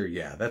pretty sure,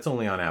 yeah, that's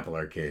only on Apple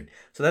Arcade.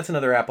 So that's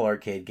another Apple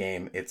Arcade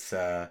game. It's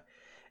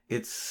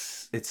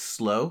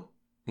slow,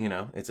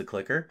 it's a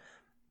clicker,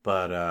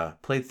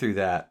 but played through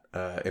that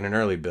in an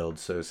early build,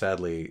 so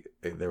sadly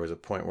there was a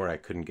point where I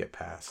couldn't get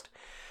past.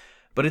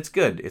 But it's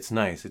good. It's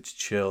nice. It's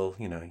chill.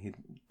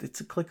 It's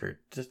a clicker.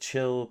 It's a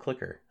chill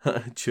clicker.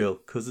 Chill,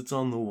 because it's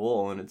on the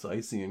wall and it's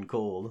icy and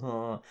cold.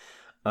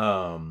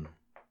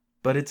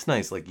 But it's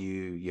nice. Like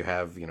you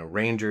have,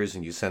 rangers,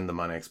 and you send them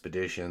on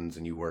expeditions,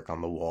 and you work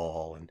on the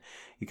wall, and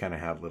you kind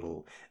of have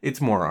little... It's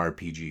more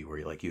RPG where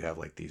you have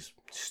like these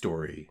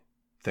story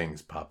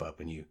things pop up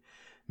and you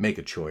make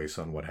a choice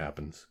on what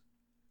happens.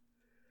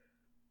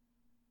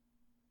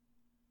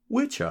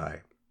 Witch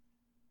Eye,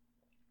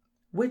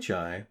 which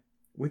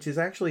is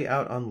actually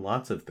out on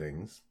lots of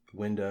things,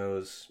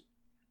 Windows,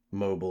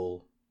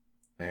 mobile,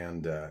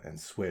 and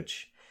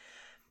Switch,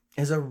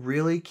 is a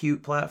really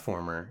cute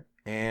platformer,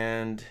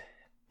 and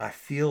I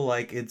feel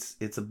like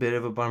it's a bit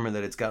of a bummer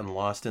that it's gotten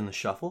lost in the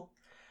shuffle.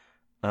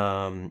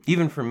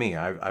 Even for me,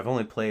 I've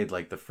only played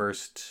like the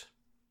first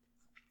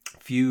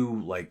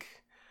few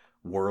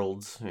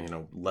worlds,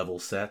 level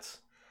sets,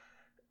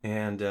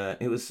 and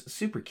it was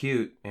super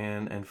cute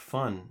and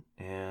fun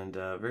and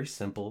very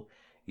simple.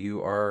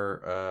 You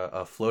are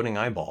a floating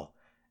eyeball,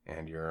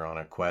 and you're on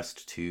a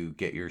quest to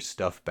get your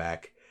stuff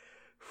back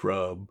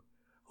from,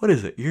 what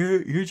is it?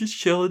 You're just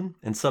chilling,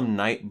 and some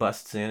knight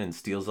busts in and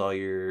steals all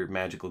your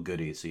magical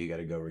goodies, so you got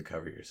to go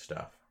recover your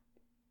stuff.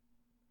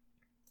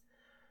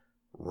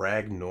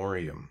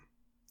 Ragnorium,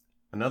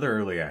 another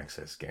early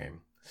access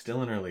game,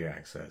 still in early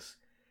access.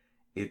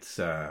 It's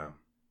a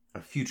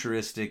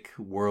futuristic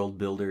world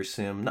builder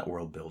sim, not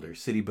world builder,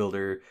 city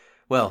builder.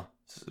 Well,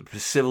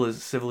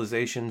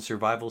 civilization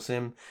survival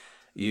sim.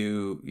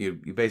 You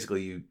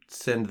basically you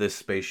send this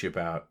spaceship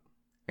out,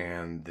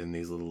 and then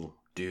these little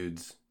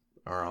dudes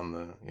are on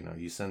the,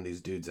 you send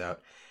these dudes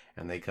out,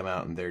 and they come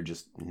out and they're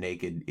just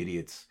naked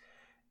idiots,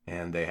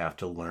 and they have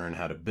to learn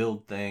how to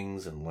build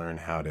things and learn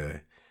how to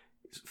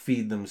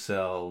feed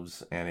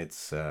themselves, and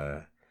it's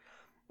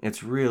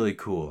really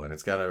cool, and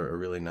it's got a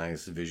really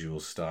nice visual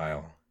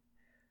style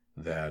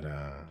that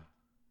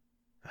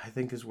I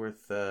think is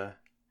worth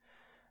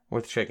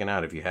checking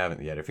out if you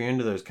haven't yet. If you're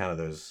into those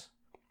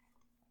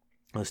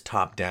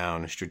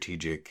top-down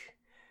strategic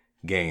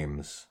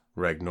games,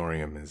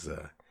 Ragnorium is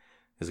a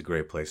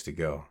great place to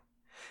go.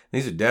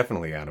 These are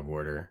definitely out of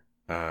order,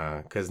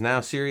 because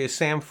now Serious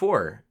Sam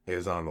 4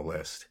 is on the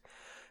list.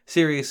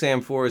 Serious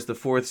Sam 4 is the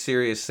fourth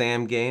Serious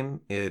Sam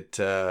game. It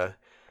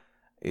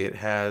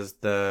has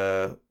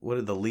the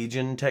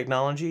Legion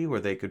technology, where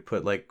they could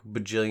put like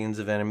bajillions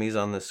of enemies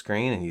on the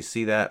screen, and you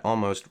see that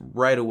almost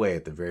right away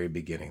at the very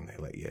beginning. They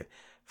let you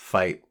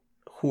fight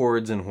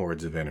hordes and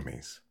hordes of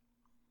enemies.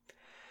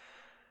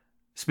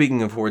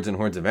 Speaking of hordes and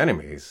hordes of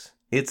enemies,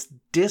 it's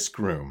Disc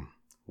Room,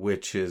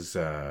 which is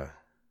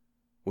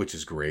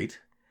great.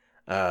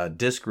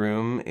 Disc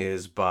Room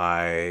is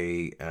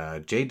by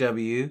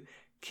JW,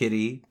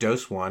 Kitty,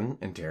 Dose One,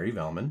 and Terry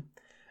Velman.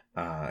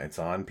 It's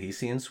on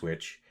PC and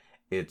Switch.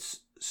 It's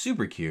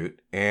super cute,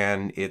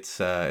 and it's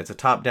a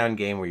top-down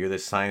game where you're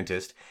this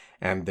scientist,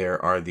 and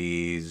there are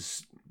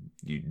these.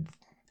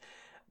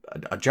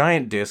 A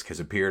giant disc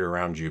has appeared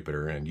around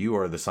Jupiter, and you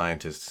are the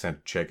scientist sent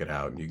to check it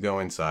out. And you go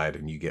inside,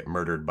 and you get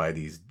murdered by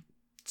these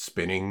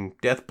spinning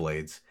death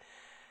blades,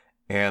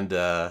 and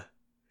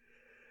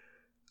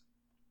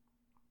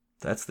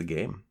that's the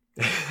game.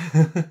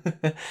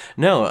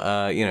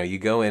 No, you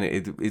go in.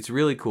 It's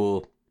really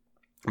cool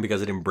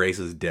because it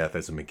embraces death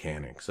as a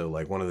mechanic. So,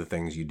 like, one of the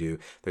things you do,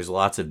 there's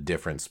lots of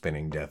different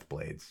spinning death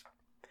blades,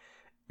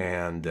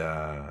 and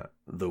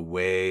the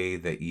way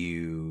that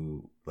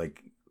you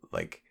like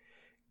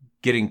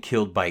getting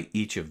killed by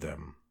each of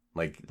them,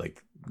 like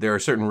there are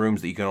certain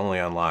rooms that you can only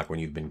unlock when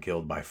you've been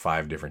killed by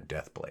 5 different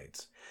death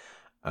blades.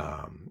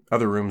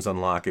 Other rooms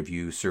unlock if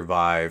you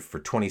survive for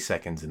 20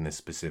 seconds in this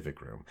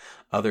specific room.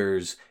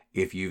 Others,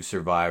 if you've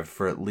survived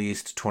for at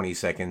least 20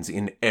 seconds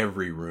in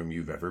every room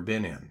you've ever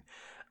been in.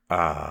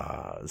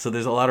 So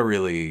there's a lot of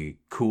really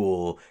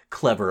cool,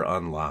 clever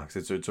unlocks.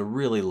 It's a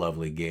really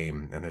lovely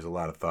game, and there's a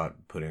lot of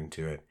thought put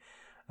into it.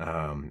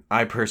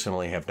 I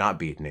personally have not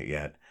beaten it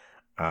yet.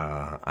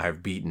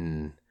 I've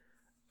beaten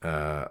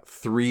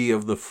 3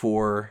 of the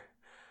 4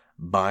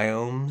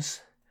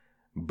 biomes,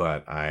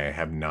 but I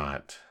have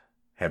not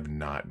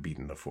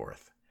beaten the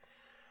 4th.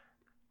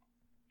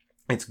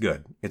 It's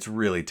good. It's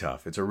really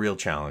tough. It's a real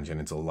challenge,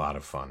 and it's a lot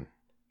of fun.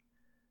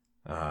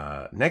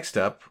 Next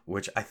up,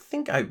 which I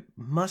think I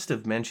must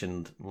have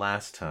mentioned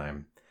last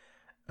time,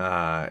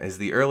 is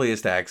the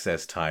earliest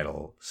access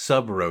title,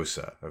 Sub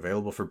Rosa,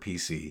 available for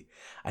PC.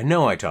 I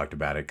know I talked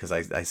about it because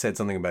I said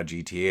something about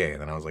GTA,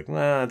 and then I was like,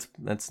 well,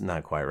 that's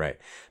not quite right.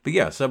 But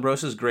yeah, Sub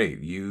Rosa is great.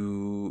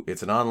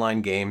 It's an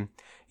online game.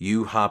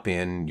 You hop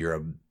in. You're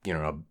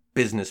a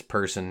business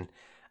person,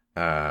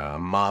 a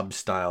mob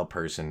style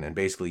person, and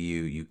basically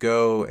you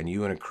go and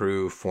you and a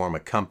crew form a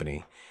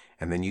company,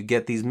 and then you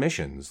get these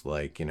missions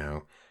like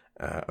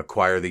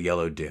acquire the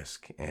yellow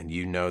disc, and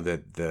you know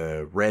that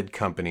the red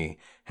company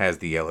has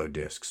the yellow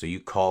disc, so you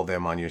call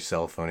them on your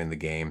cell phone in the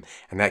game,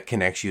 and that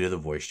connects you to the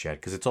voice chat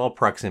because it's all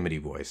proximity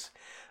voice.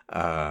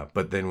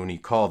 But then when you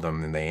call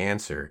them and they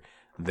answer,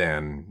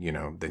 then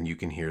you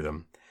can hear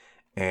them,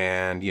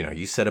 and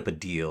you set up a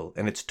deal,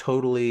 and it's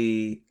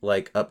totally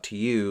like up to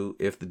you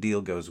if the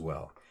deal goes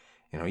well.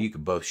 You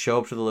could both show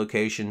up to the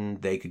location,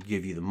 they could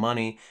give you the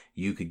money,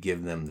 you could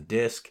give them the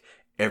disc.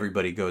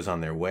 Everybody goes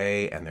on their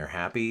way and they're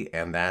happy,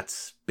 and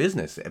that's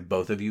business.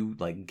 Both of you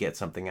get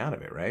something out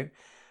of it, right?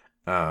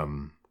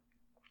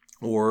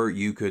 Or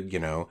you could,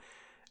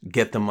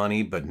 get the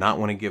money but not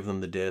want to give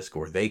them the disc,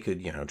 or they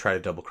could, try to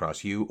double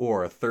cross you,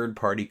 or a third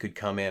party could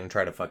come in and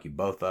try to fuck you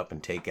both up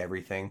and take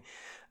everything.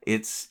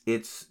 There's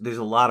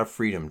a lot of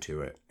freedom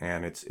to it,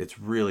 and it's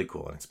really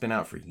cool, and it's been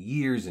out for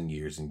years and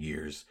years and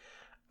years.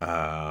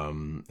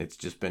 It's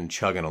just been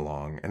chugging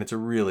along, and it's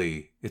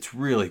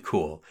really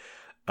cool.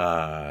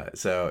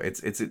 So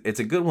it's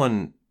a good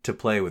one to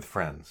play with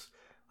friends.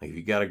 Like, if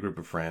you got a group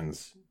of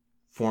friends,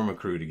 form a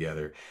crew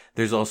together.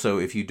 There's also,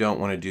 if you don't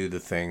want to do the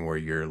thing where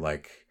you're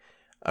like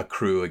a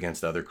crew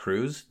against other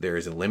crews, there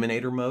is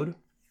Eliminator mode.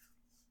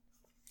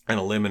 And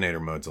Eliminator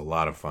mode's a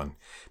lot of fun.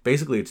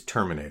 Basically, it's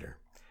Terminator.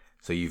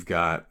 So you've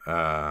got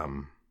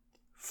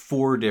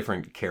 4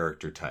 different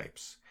character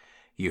types.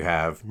 You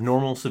have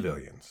normal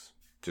civilians.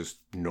 just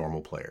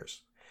normal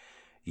players.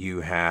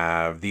 You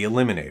have the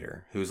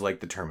Eliminator, who's like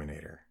the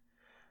Terminator.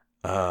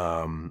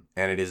 And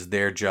it is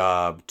their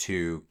job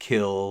to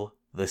kill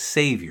the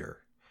Savior.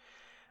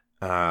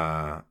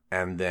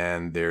 And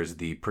then there's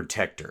the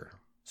Protector.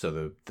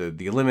 So the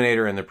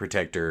Eliminator and the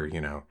Protector,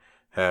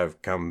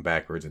 have come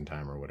backwards in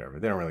time or whatever.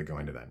 They don't really go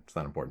into that. It's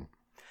not important.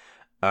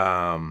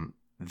 All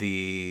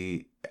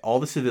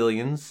the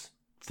civilians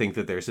think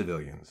that they're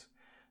civilians.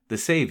 The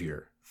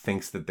Savior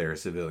thinks that they're a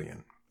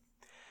civilian.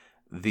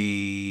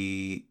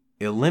 The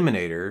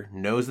Eliminator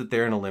knows that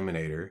they're an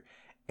Eliminator,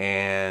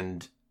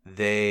 and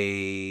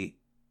they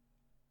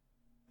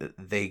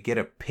get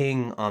a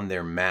ping on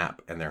their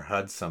map and their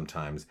HUD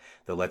sometimes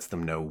that lets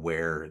them know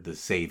where the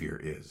Savior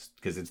is,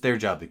 because it's their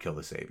job to kill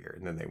the Savior,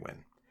 and then they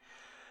win.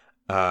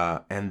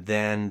 And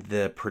then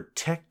the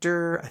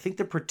Protector, I think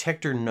the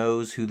Protector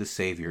knows who the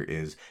Savior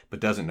is, but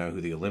doesn't know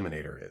who the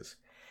Eliminator is.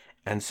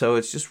 And so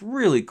it's just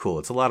really cool.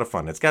 It's a lot of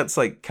fun. It's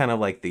like kind of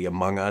like the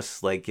Among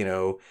Us,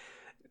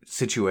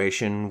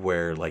 situation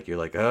where you're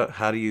like,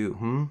 how do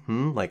you,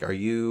 like, are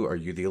you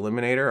the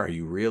Eliminator? Are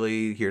you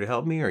really here to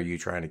help me? Or are you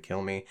trying to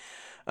kill me?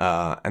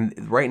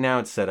 And right now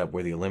it's set up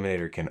where the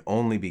Eliminator can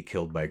only be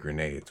killed by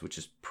grenades, which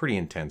is pretty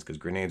intense because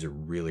grenades are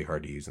really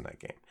hard to use in that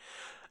game.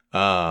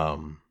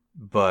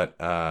 But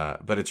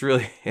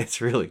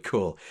it's really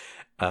cool.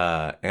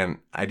 And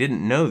I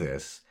didn't know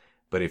this,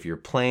 but if you're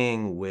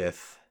playing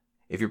with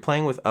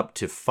up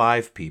to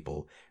 5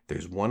 people,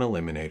 there's one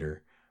Eliminator,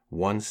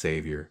 one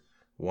Savior,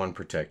 one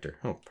Protector.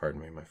 Oh, pardon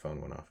me, my phone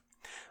went off.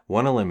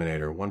 One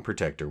Eliminator, one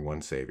Protector,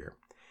 one Savior.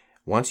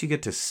 Once you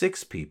get to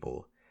 6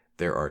 people,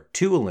 there are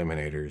 2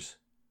 Eliminators,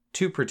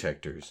 2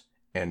 Protectors,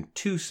 and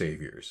 2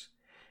 Saviors.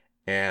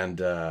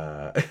 And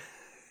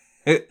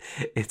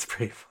it's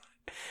pretty fun.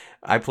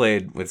 I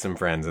played with some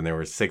friends, and there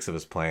were 6 of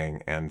us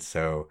playing, and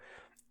so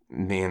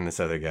me and this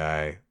other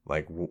guy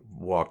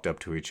walked up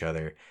to each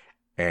other,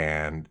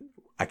 and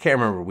I can't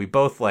remember. We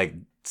both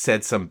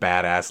said some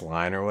badass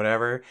line or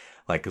whatever,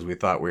 because we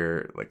thought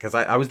because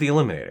I was the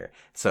Eliminator,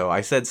 so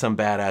I said some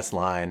badass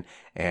line,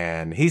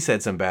 and he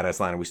said some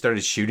badass line, and we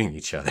started shooting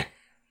each other,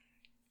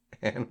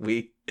 and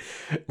we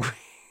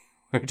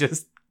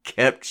just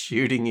kept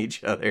shooting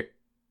each other.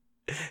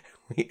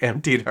 We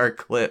emptied our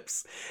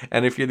clips.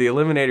 And if you're the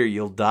Eliminator,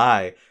 you'll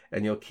die,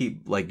 and you'll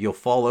keep, you'll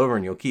fall over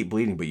and you'll keep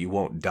bleeding, but you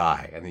won't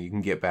die. And then you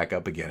can get back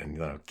up again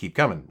and keep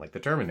coming, like the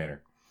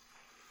Terminator.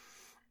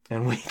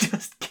 And we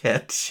just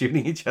kept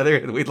shooting each other,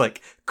 and we'd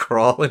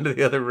crawl into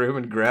the other room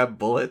and grab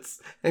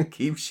bullets and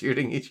keep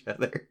shooting each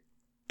other.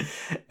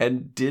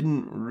 And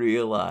didn't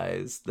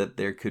realize that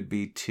there could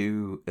be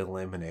 2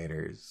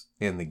 Eliminators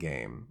in the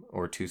game,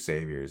 or 2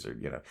 Saviors, or,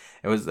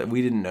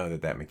 we didn't know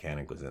that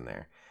mechanic was in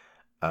there.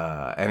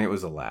 And it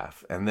was a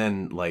laugh. And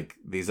then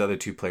these other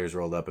 2 players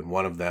rolled up, and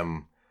one of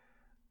them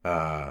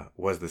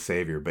was the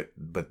Savior, but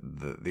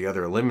the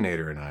other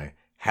Eliminator and I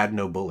had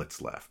no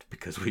bullets left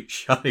because we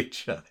shot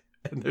each other,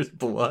 and there's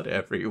blood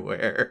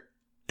everywhere.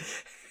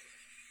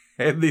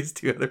 And these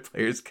 2 other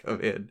players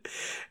come in,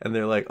 and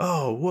they're like,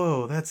 "Oh,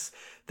 whoa, that's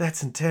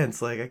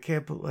intense. I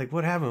can't.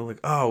 What happened?"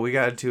 "Oh, we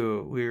got into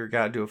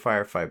a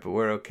firefight, but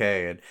we're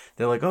okay." And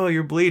they're like, "Oh,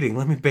 you're bleeding.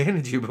 Let me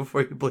bandage you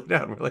before you bleed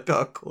out." And we're like,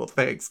 "Oh, cool,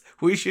 thanks.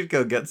 We should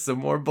go get some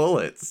more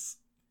bullets."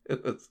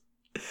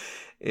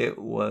 It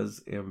was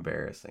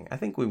embarrassing. I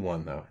think we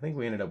won though. I think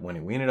we ended up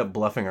winning. We ended up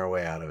bluffing our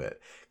way out of it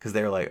because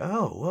they were like,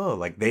 "Oh, whoa!"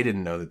 They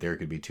didn't know that there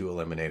could be 2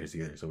 Eliminators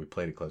either, so we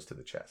played it close to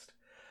the chest.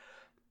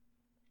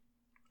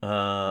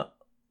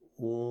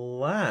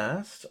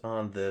 Last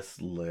on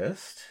this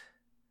list.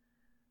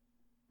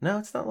 No,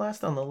 it's not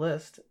last on the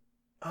list.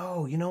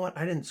 Oh, you know what?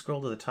 I didn't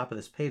scroll to the top of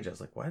this page. I was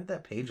like, why did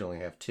that page only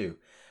have 2?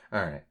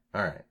 All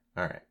right.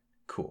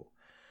 Cool.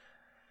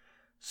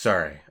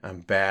 Sorry, I'm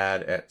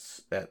bad at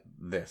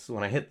this.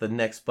 When I hit the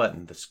next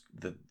button,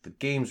 the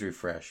game's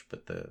refresh,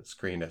 but the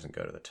screen doesn't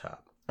go to the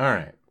top. All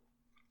right.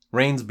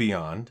 Reigns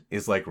Beyond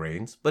is like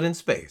Reigns, but in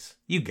space.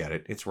 You get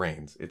it. It's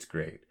Reigns. It's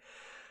great.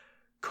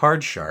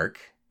 Card Shark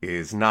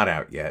is not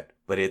out yet,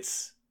 but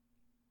it's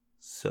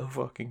so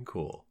fucking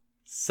cool.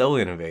 So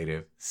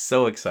innovative.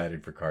 So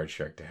excited for Card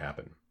Shark to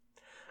happen.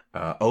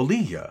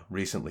 Olija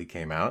recently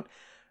came out.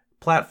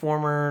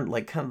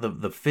 Platformer, kind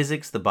of the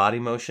physics, the body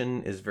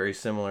motion is very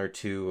similar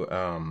to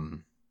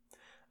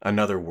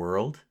Another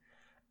World.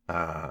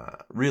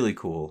 Really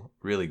cool.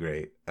 Really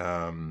great.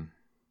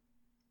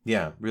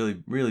 Yeah,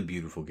 really, really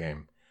beautiful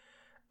game.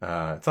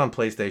 It's on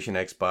PlayStation,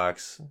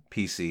 Xbox,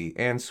 PC,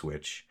 and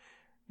Switch.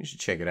 You should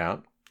check it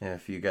out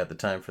if you got the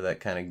time for that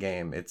kind of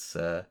game. It's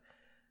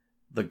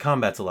the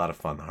combat's a lot of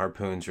fun. The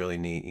harpoon's really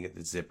neat. You get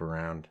to zip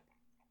around.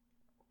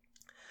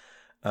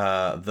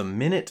 The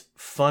Minute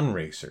Fun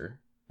Racer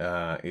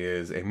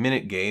is a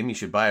minute game. You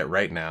should buy it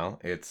right now.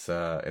 It's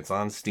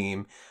on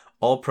Steam.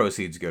 All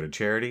proceeds go to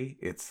charity.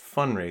 It's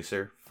Fun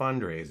Racer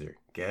fundraiser.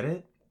 Get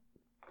it?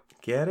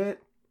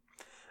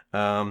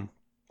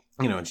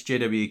 It's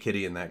JW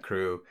Kitty and that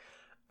crew.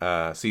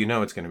 So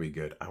it's going to be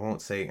good. I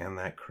won't say and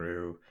that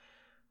crew.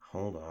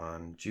 Hold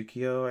on.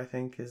 Jukio, I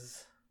think,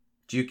 is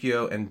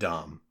Jukio and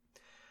Dom.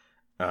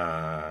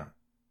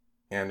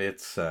 And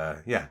it's,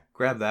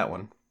 grab that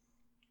one.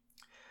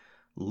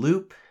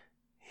 Loop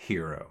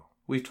Hero.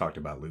 We've talked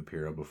about Loop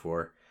Hero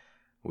before.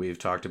 We've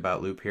talked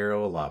about Loop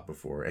Hero a lot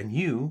before. And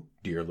you,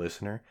 dear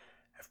listener,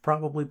 have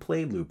probably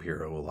played Loop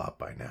Hero a lot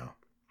by now.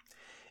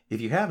 If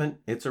you haven't,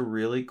 it's a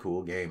really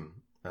cool game.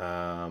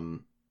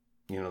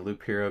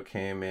 Loop Hero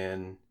came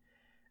in,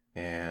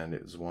 and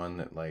it was one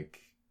that,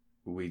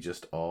 we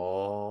just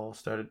all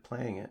started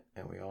playing it,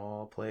 and we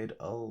all played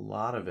a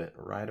lot of it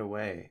right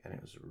away, and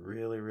it was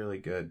really, really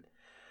good.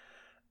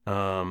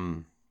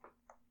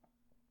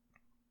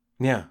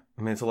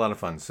 It's a lot of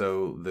fun.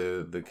 So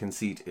the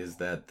conceit is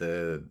that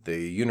the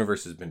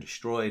universe has been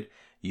destroyed.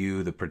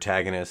 You, the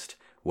protagonist,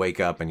 wake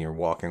up and you're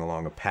walking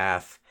along a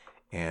path,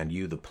 and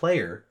you, the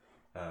player,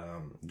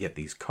 get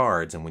these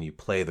cards, and when you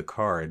play the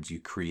cards, you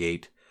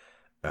create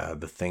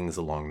the things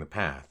along the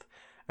path.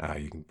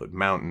 You can put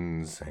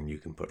mountains and you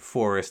can put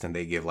forest, and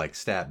they give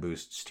stat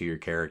boosts to your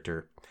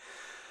character.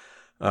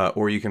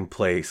 Or you can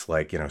place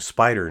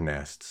spider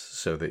nests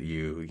so that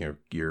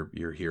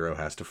your hero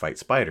has to fight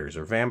spiders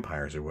or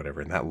vampires or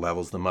whatever, and that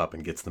levels them up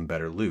and gets them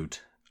better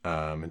loot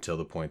until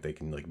the point they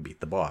can beat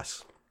the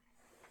boss.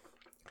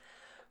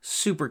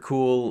 Super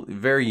cool,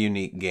 very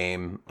unique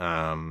game.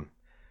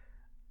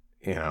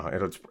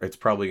 It's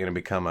probably going to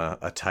become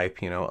a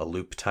type, a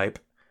loop type.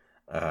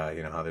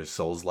 How there's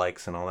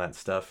Souls-likes and all that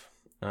stuff.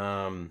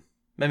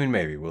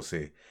 Maybe we'll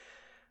see.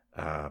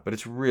 But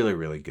it's really,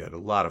 really good. A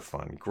lot of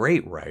fun.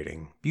 Great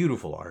writing.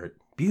 Beautiful art.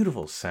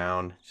 Beautiful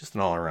sound. Just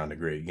an all-around a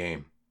great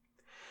game.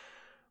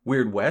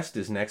 Weird West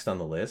is next on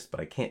the list, but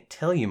I can't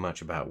tell you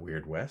much about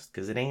Weird West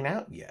because it ain't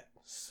out yet.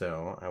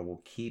 So I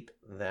will keep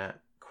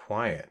that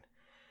quiet.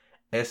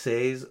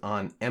 Essays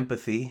on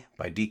Empathy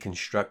by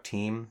Deconstruct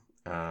Team.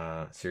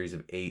 Series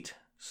of 8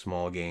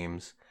 small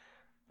games.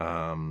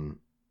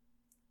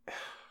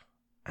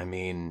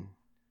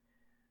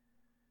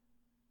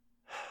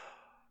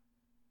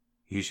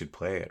 You should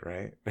play it,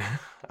 right?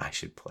 I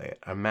should play it.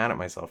 I'm mad at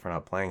myself for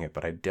not playing it,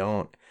 but I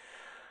got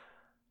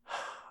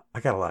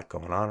a lot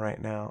going on right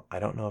now. I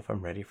don't know if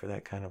I'm ready for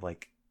that kind of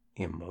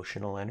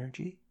emotional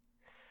energy.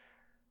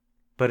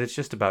 But it's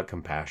just about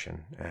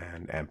compassion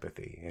and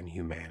empathy and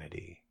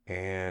humanity.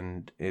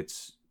 And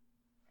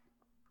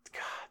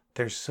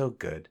they're so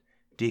good.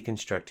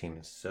 Deconstruct Team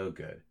is so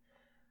good.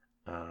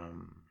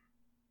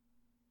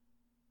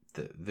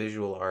 The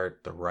visual art,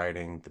 the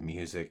writing, the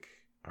music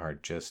are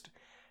just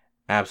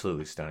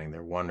absolutely stunning.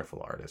 They're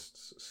wonderful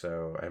artists.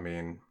 So,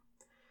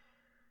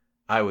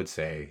 I would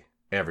say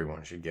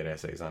everyone should get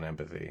Essays on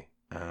Empathy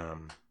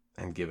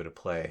and give it a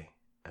play.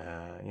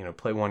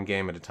 Play one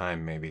game at a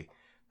time, maybe.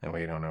 That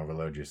way you don't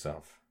overload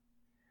yourself.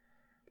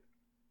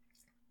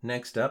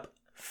 Next up,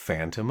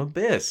 Phantom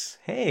Abyss.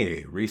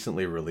 Hey,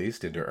 recently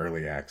released into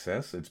early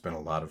access. It's been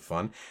a lot of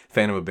fun.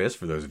 Phantom Abyss,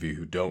 for those of you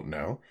who don't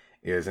know,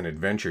 is an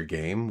adventure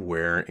game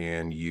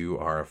wherein you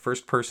are a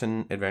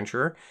first-person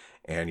adventurer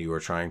and you are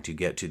trying to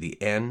get to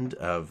the end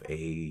of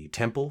a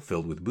temple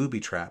filled with booby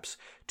traps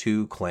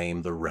to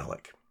claim the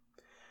relic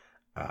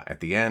at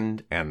the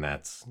end, and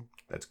that's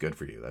good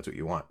for you. That's what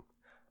you want.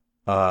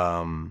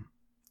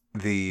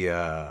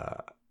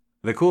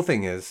 The cool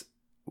thing is,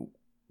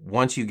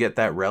 once you get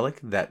that relic,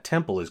 that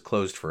temple is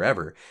closed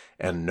forever,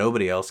 and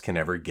nobody else can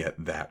ever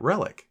get that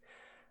relic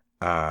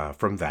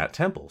from that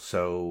temple.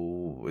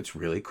 So it's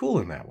really cool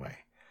in that way.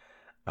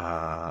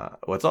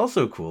 What's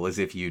also cool is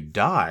if you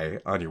die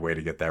on your way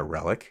to get that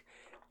relic,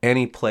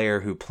 any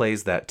player who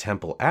plays that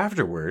temple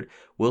afterward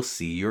will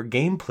see your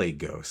gameplay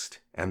ghost,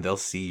 and they'll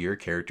see your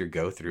character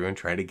go through and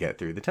try to get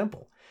through the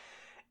temple.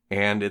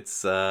 And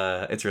it's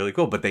really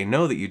cool, but they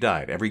know that you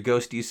died. Every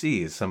ghost you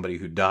see is somebody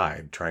who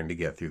died trying to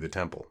get through the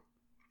temple.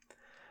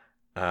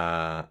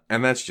 And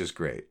that's just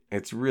great.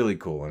 It's really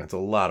cool, and it's a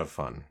lot of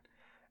fun.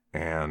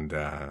 And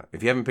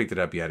if you haven't picked it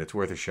up yet, it's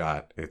worth a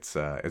shot.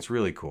 It's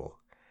really cool.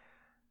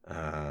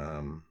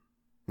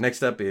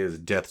 Next up is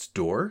Death's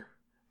Door,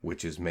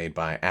 which is made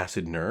by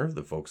Acid Nerve,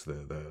 the folks,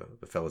 the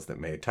fellas that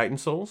made Titan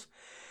Souls.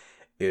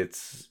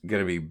 It's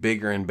going to be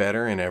bigger and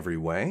better in every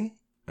way,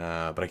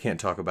 but I can't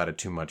talk about it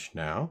too much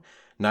now.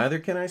 Neither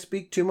can I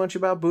speak too much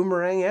about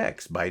Boomerang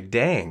X by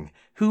Dang,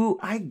 who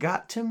I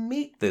got to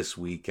meet this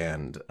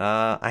weekend.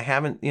 I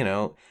haven't,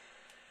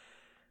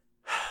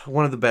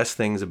 one of the best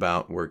things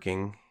about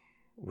working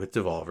with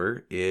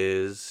Devolver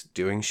is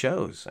doing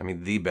shows.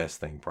 The best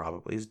thing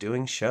probably is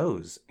doing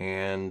shows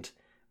and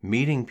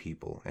meeting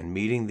people and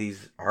meeting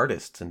these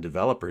artists and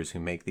developers who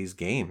make these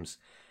games.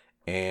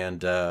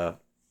 And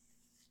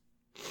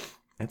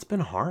it's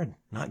been hard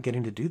not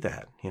getting to do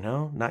that,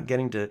 not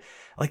getting to,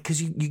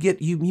 because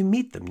you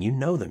meet them, you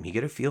know them, you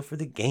get a feel for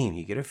the game,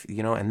 you get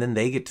and then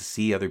they get to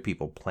see other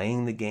people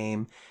playing the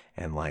game,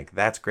 and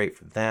that's great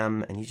for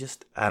them. And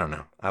I don't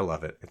know, I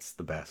love it. It's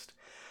the best.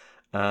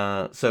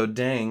 So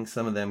Dang,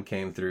 some of them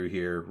came through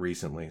here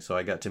recently, so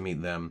I got to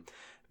meet them.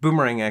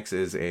 Boomerang X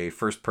is a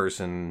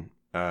first-person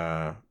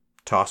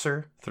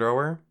tosser,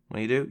 thrower.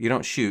 What do? You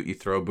don't shoot, you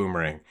throw a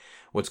boomerang.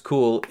 What's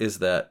cool is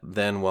that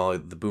then while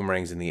the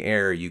boomerang's in the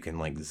air, you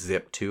can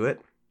zip to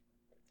it.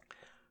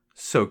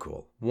 So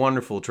cool.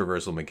 Wonderful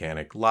traversal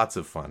mechanic. Lots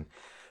of fun.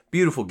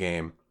 Beautiful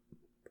game.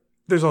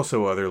 There's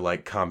also other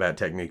like combat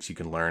techniques you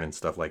can learn and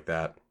stuff like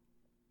that.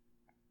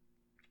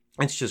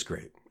 It's just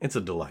great. It's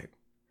a delight.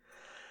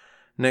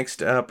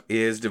 Next up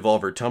is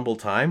Devolver Tumble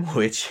Time,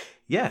 which,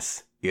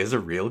 yes, is a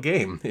real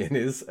game. It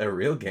is a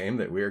real game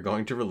that we are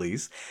going to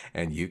release,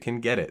 and you can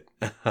get it.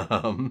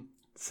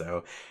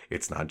 So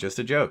it's not just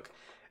a joke.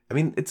 I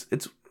mean,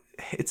 it's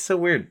so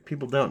weird.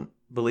 People don't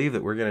believe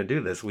that we're going to do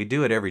this. We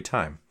do it every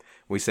time.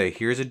 We say,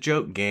 here's a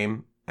joke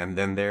game, and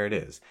then there it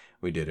is.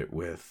 We did it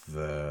with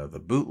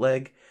the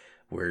bootleg.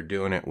 We're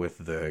doing it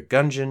with the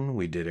Gungeon.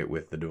 We did it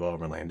with the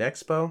Devolverland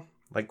Expo.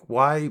 Like,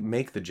 why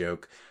make the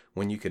joke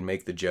when you can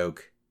make the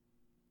joke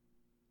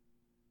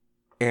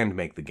and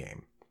make the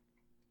game?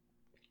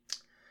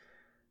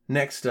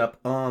 Next up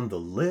on the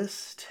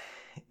list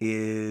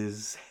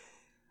is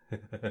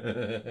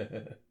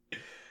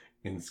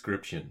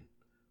Inscryption.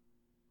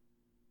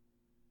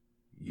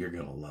 You're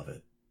gonna love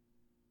it.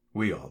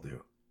 We all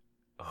do.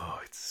 Oh,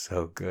 it's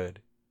so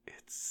good.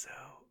 It's so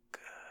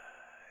good.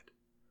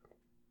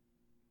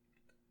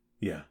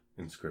 Yeah,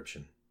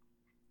 Inscryption.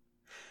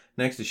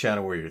 Next is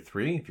Shadow Warrior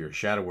 3. If you're a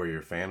Shadow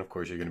Warrior fan, of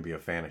course, you're going to be a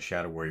fan of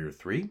Shadow Warrior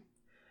 3.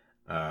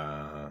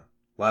 A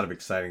lot of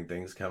exciting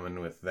things coming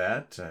with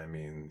that. I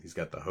mean, he's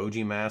got the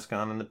Hoji mask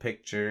on in the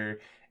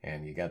picture,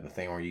 and you got the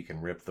thing where you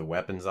can rip the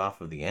weapons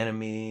off of the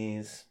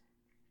enemies.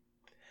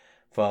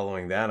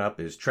 Following that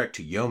up is Trek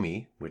to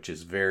Yomi, which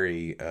is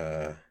very...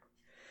 I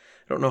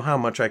don't know how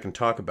much I can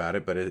talk about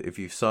it, but if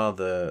you saw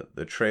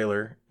the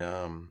trailer,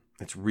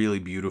 it's really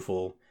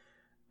beautiful.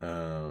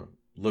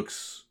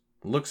 Looks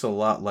a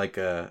lot like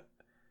a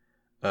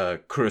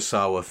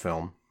Kurosawa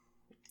film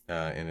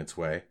in its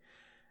way.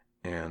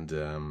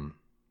 And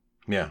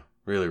yeah,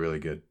 really, really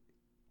good.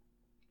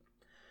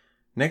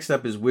 Next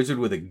up is Wizard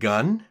with a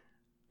Gun,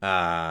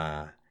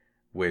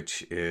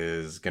 which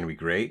is going to be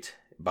great,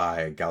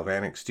 by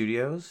Galvanic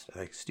Studios.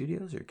 Like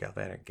Studios or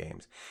Galvanic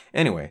Games?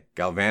 Anyway,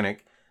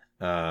 Galvanic.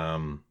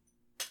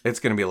 It's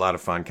going to be a lot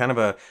of fun. Kind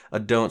of a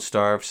Don't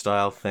Starve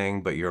style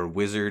thing, but you're a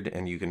wizard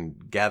and you can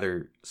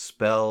gather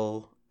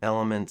spell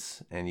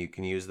elements and you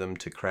can use them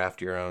to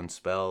craft your own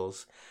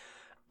spells.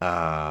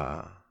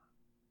 I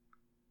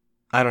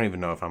don't even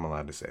know if I'm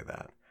allowed to say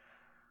that.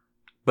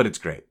 But it's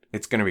great.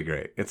 It's going to be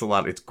great. It's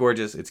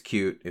gorgeous, it's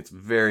cute, it's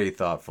very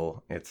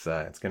thoughtful. It's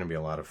going to be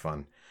a lot of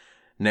fun.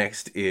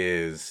 Next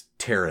is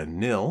Terra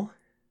Nil,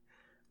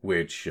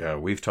 which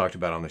we've talked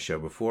about on the show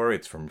before.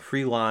 It's from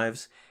Free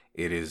Lives.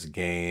 It is a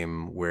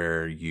game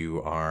where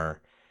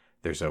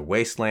there's a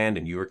wasteland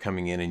and you are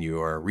coming in and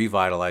you are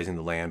revitalizing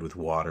the land with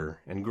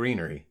water and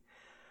greenery.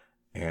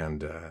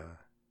 And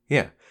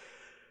yeah,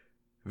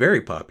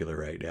 very popular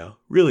right now.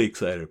 Really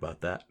excited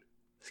about that.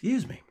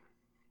 Excuse me.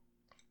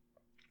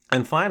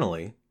 And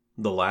finally,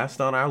 the last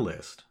on our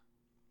list,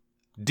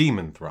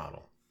 Demon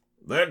Throttle.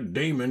 That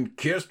demon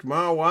kissed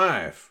my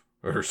wife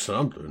or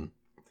something.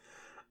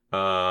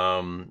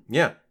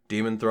 Yeah,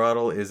 Demon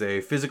Throttle is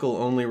a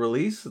physical-only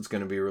release. It's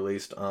going to be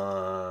released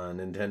on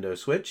Nintendo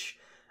Switch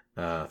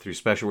through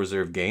Special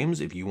Reserve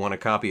Games. If you want a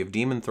copy of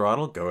Demon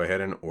Throttle, go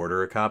ahead and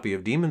order a copy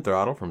of Demon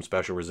Throttle from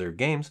Special Reserve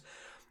Games.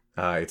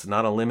 It's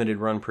not a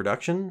limited-run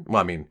production.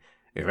 Well, I mean,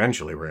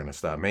 eventually we're going to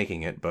stop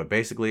making it, but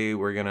basically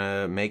we're going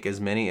to make as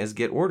many as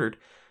get ordered.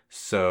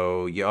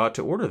 So you ought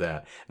to order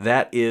that.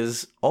 That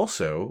is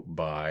also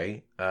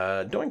by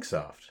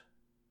Doinksoft.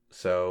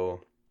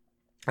 So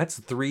that's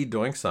 3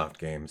 Doinksoft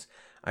games.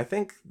 I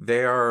think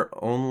they are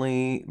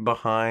only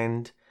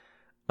behind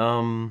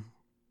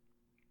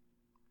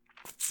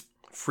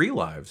Free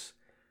Lives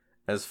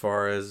as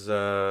far as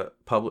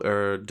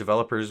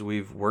developers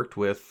we've worked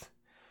with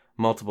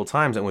multiple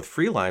times. And with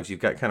Free Lives,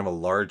 you've got kind of a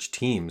large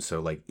team. So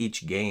like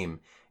each game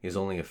is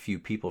only a few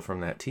people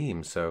from that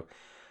team. So,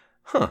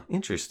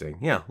 interesting.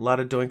 Yeah, a lot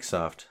of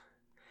Doinksoft.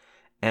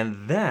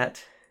 And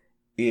that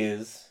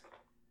is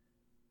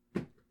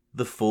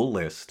the full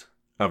list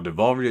of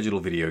Devolver Digital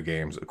video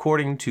games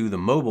according to the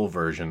mobile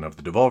version of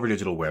the Devolver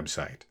Digital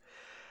website.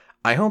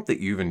 I hope that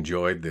you've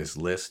enjoyed this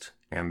list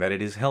and that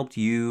it has helped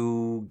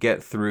you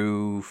get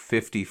through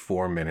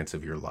 54 minutes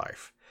of your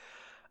life.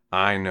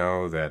 I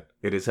know that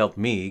it has helped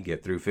me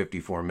get through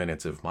 54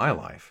 minutes of my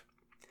life.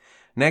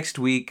 Next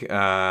week,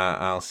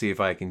 I'll see if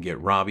I can get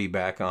Robbie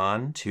back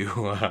on to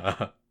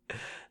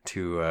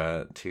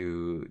do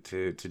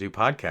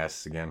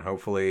podcasts again.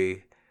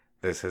 Hopefully,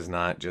 this has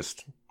not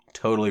just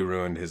totally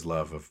ruined his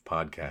love of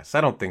podcasts. I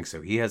don't think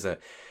so. He has a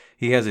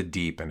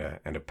deep and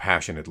a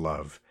passionate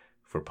love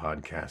for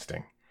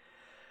podcasting.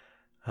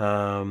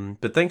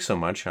 But thanks so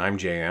much. I'm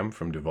JM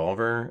from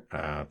Devolver.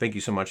 Thank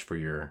you so much for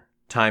your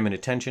time and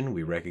attention.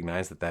 We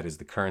recognize that is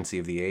the currency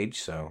of the age,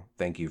 so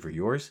thank you for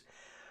yours.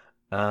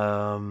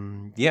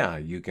 Yeah,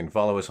 you can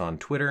follow us on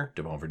Twitter,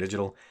 Devolver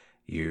Digital.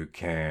 You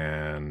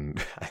can...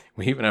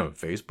 we even have a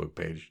Facebook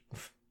page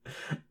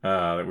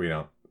that we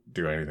don't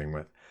do anything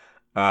with.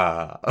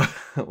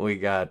 We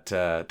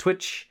got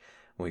Twitch.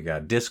 We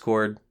got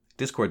Discord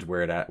Discord's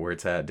where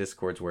it's at.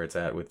 Discord's where it's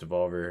at with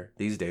Devolver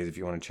these days. If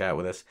you want to chat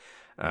with us,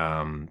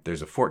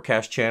 there's a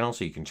Fortcast channel,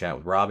 so you can chat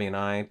with Robbie and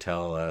I.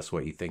 Tell us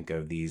what you think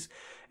of these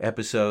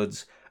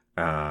episodes.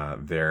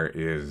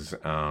 There's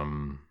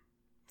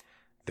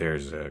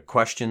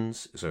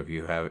questions. So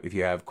if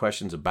you have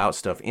questions about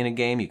stuff in a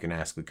game, you can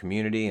ask the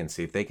community and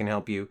see if they can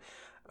help you.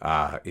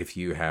 If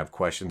you have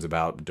questions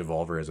about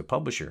Devolver as a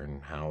publisher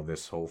and how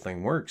this whole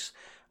thing works,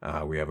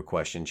 we have a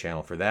question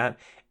channel for that.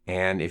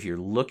 And if you're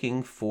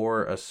looking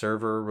for a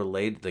server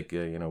related, like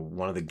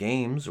one of the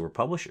games or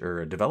publisher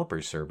or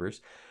developer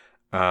servers,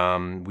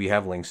 we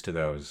have links to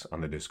those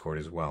on the Discord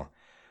as well.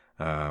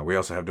 We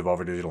also have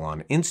Devolver Digital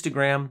on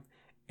Instagram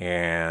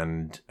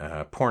and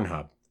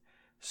Pornhub.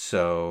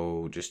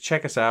 So just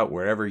check us out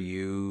wherever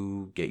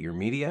you get your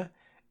media.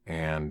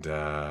 And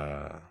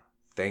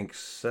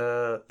thanks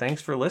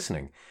for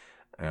listening.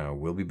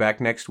 We'll be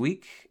back next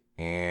week.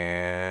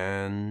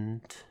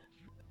 And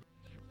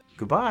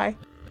goodbye.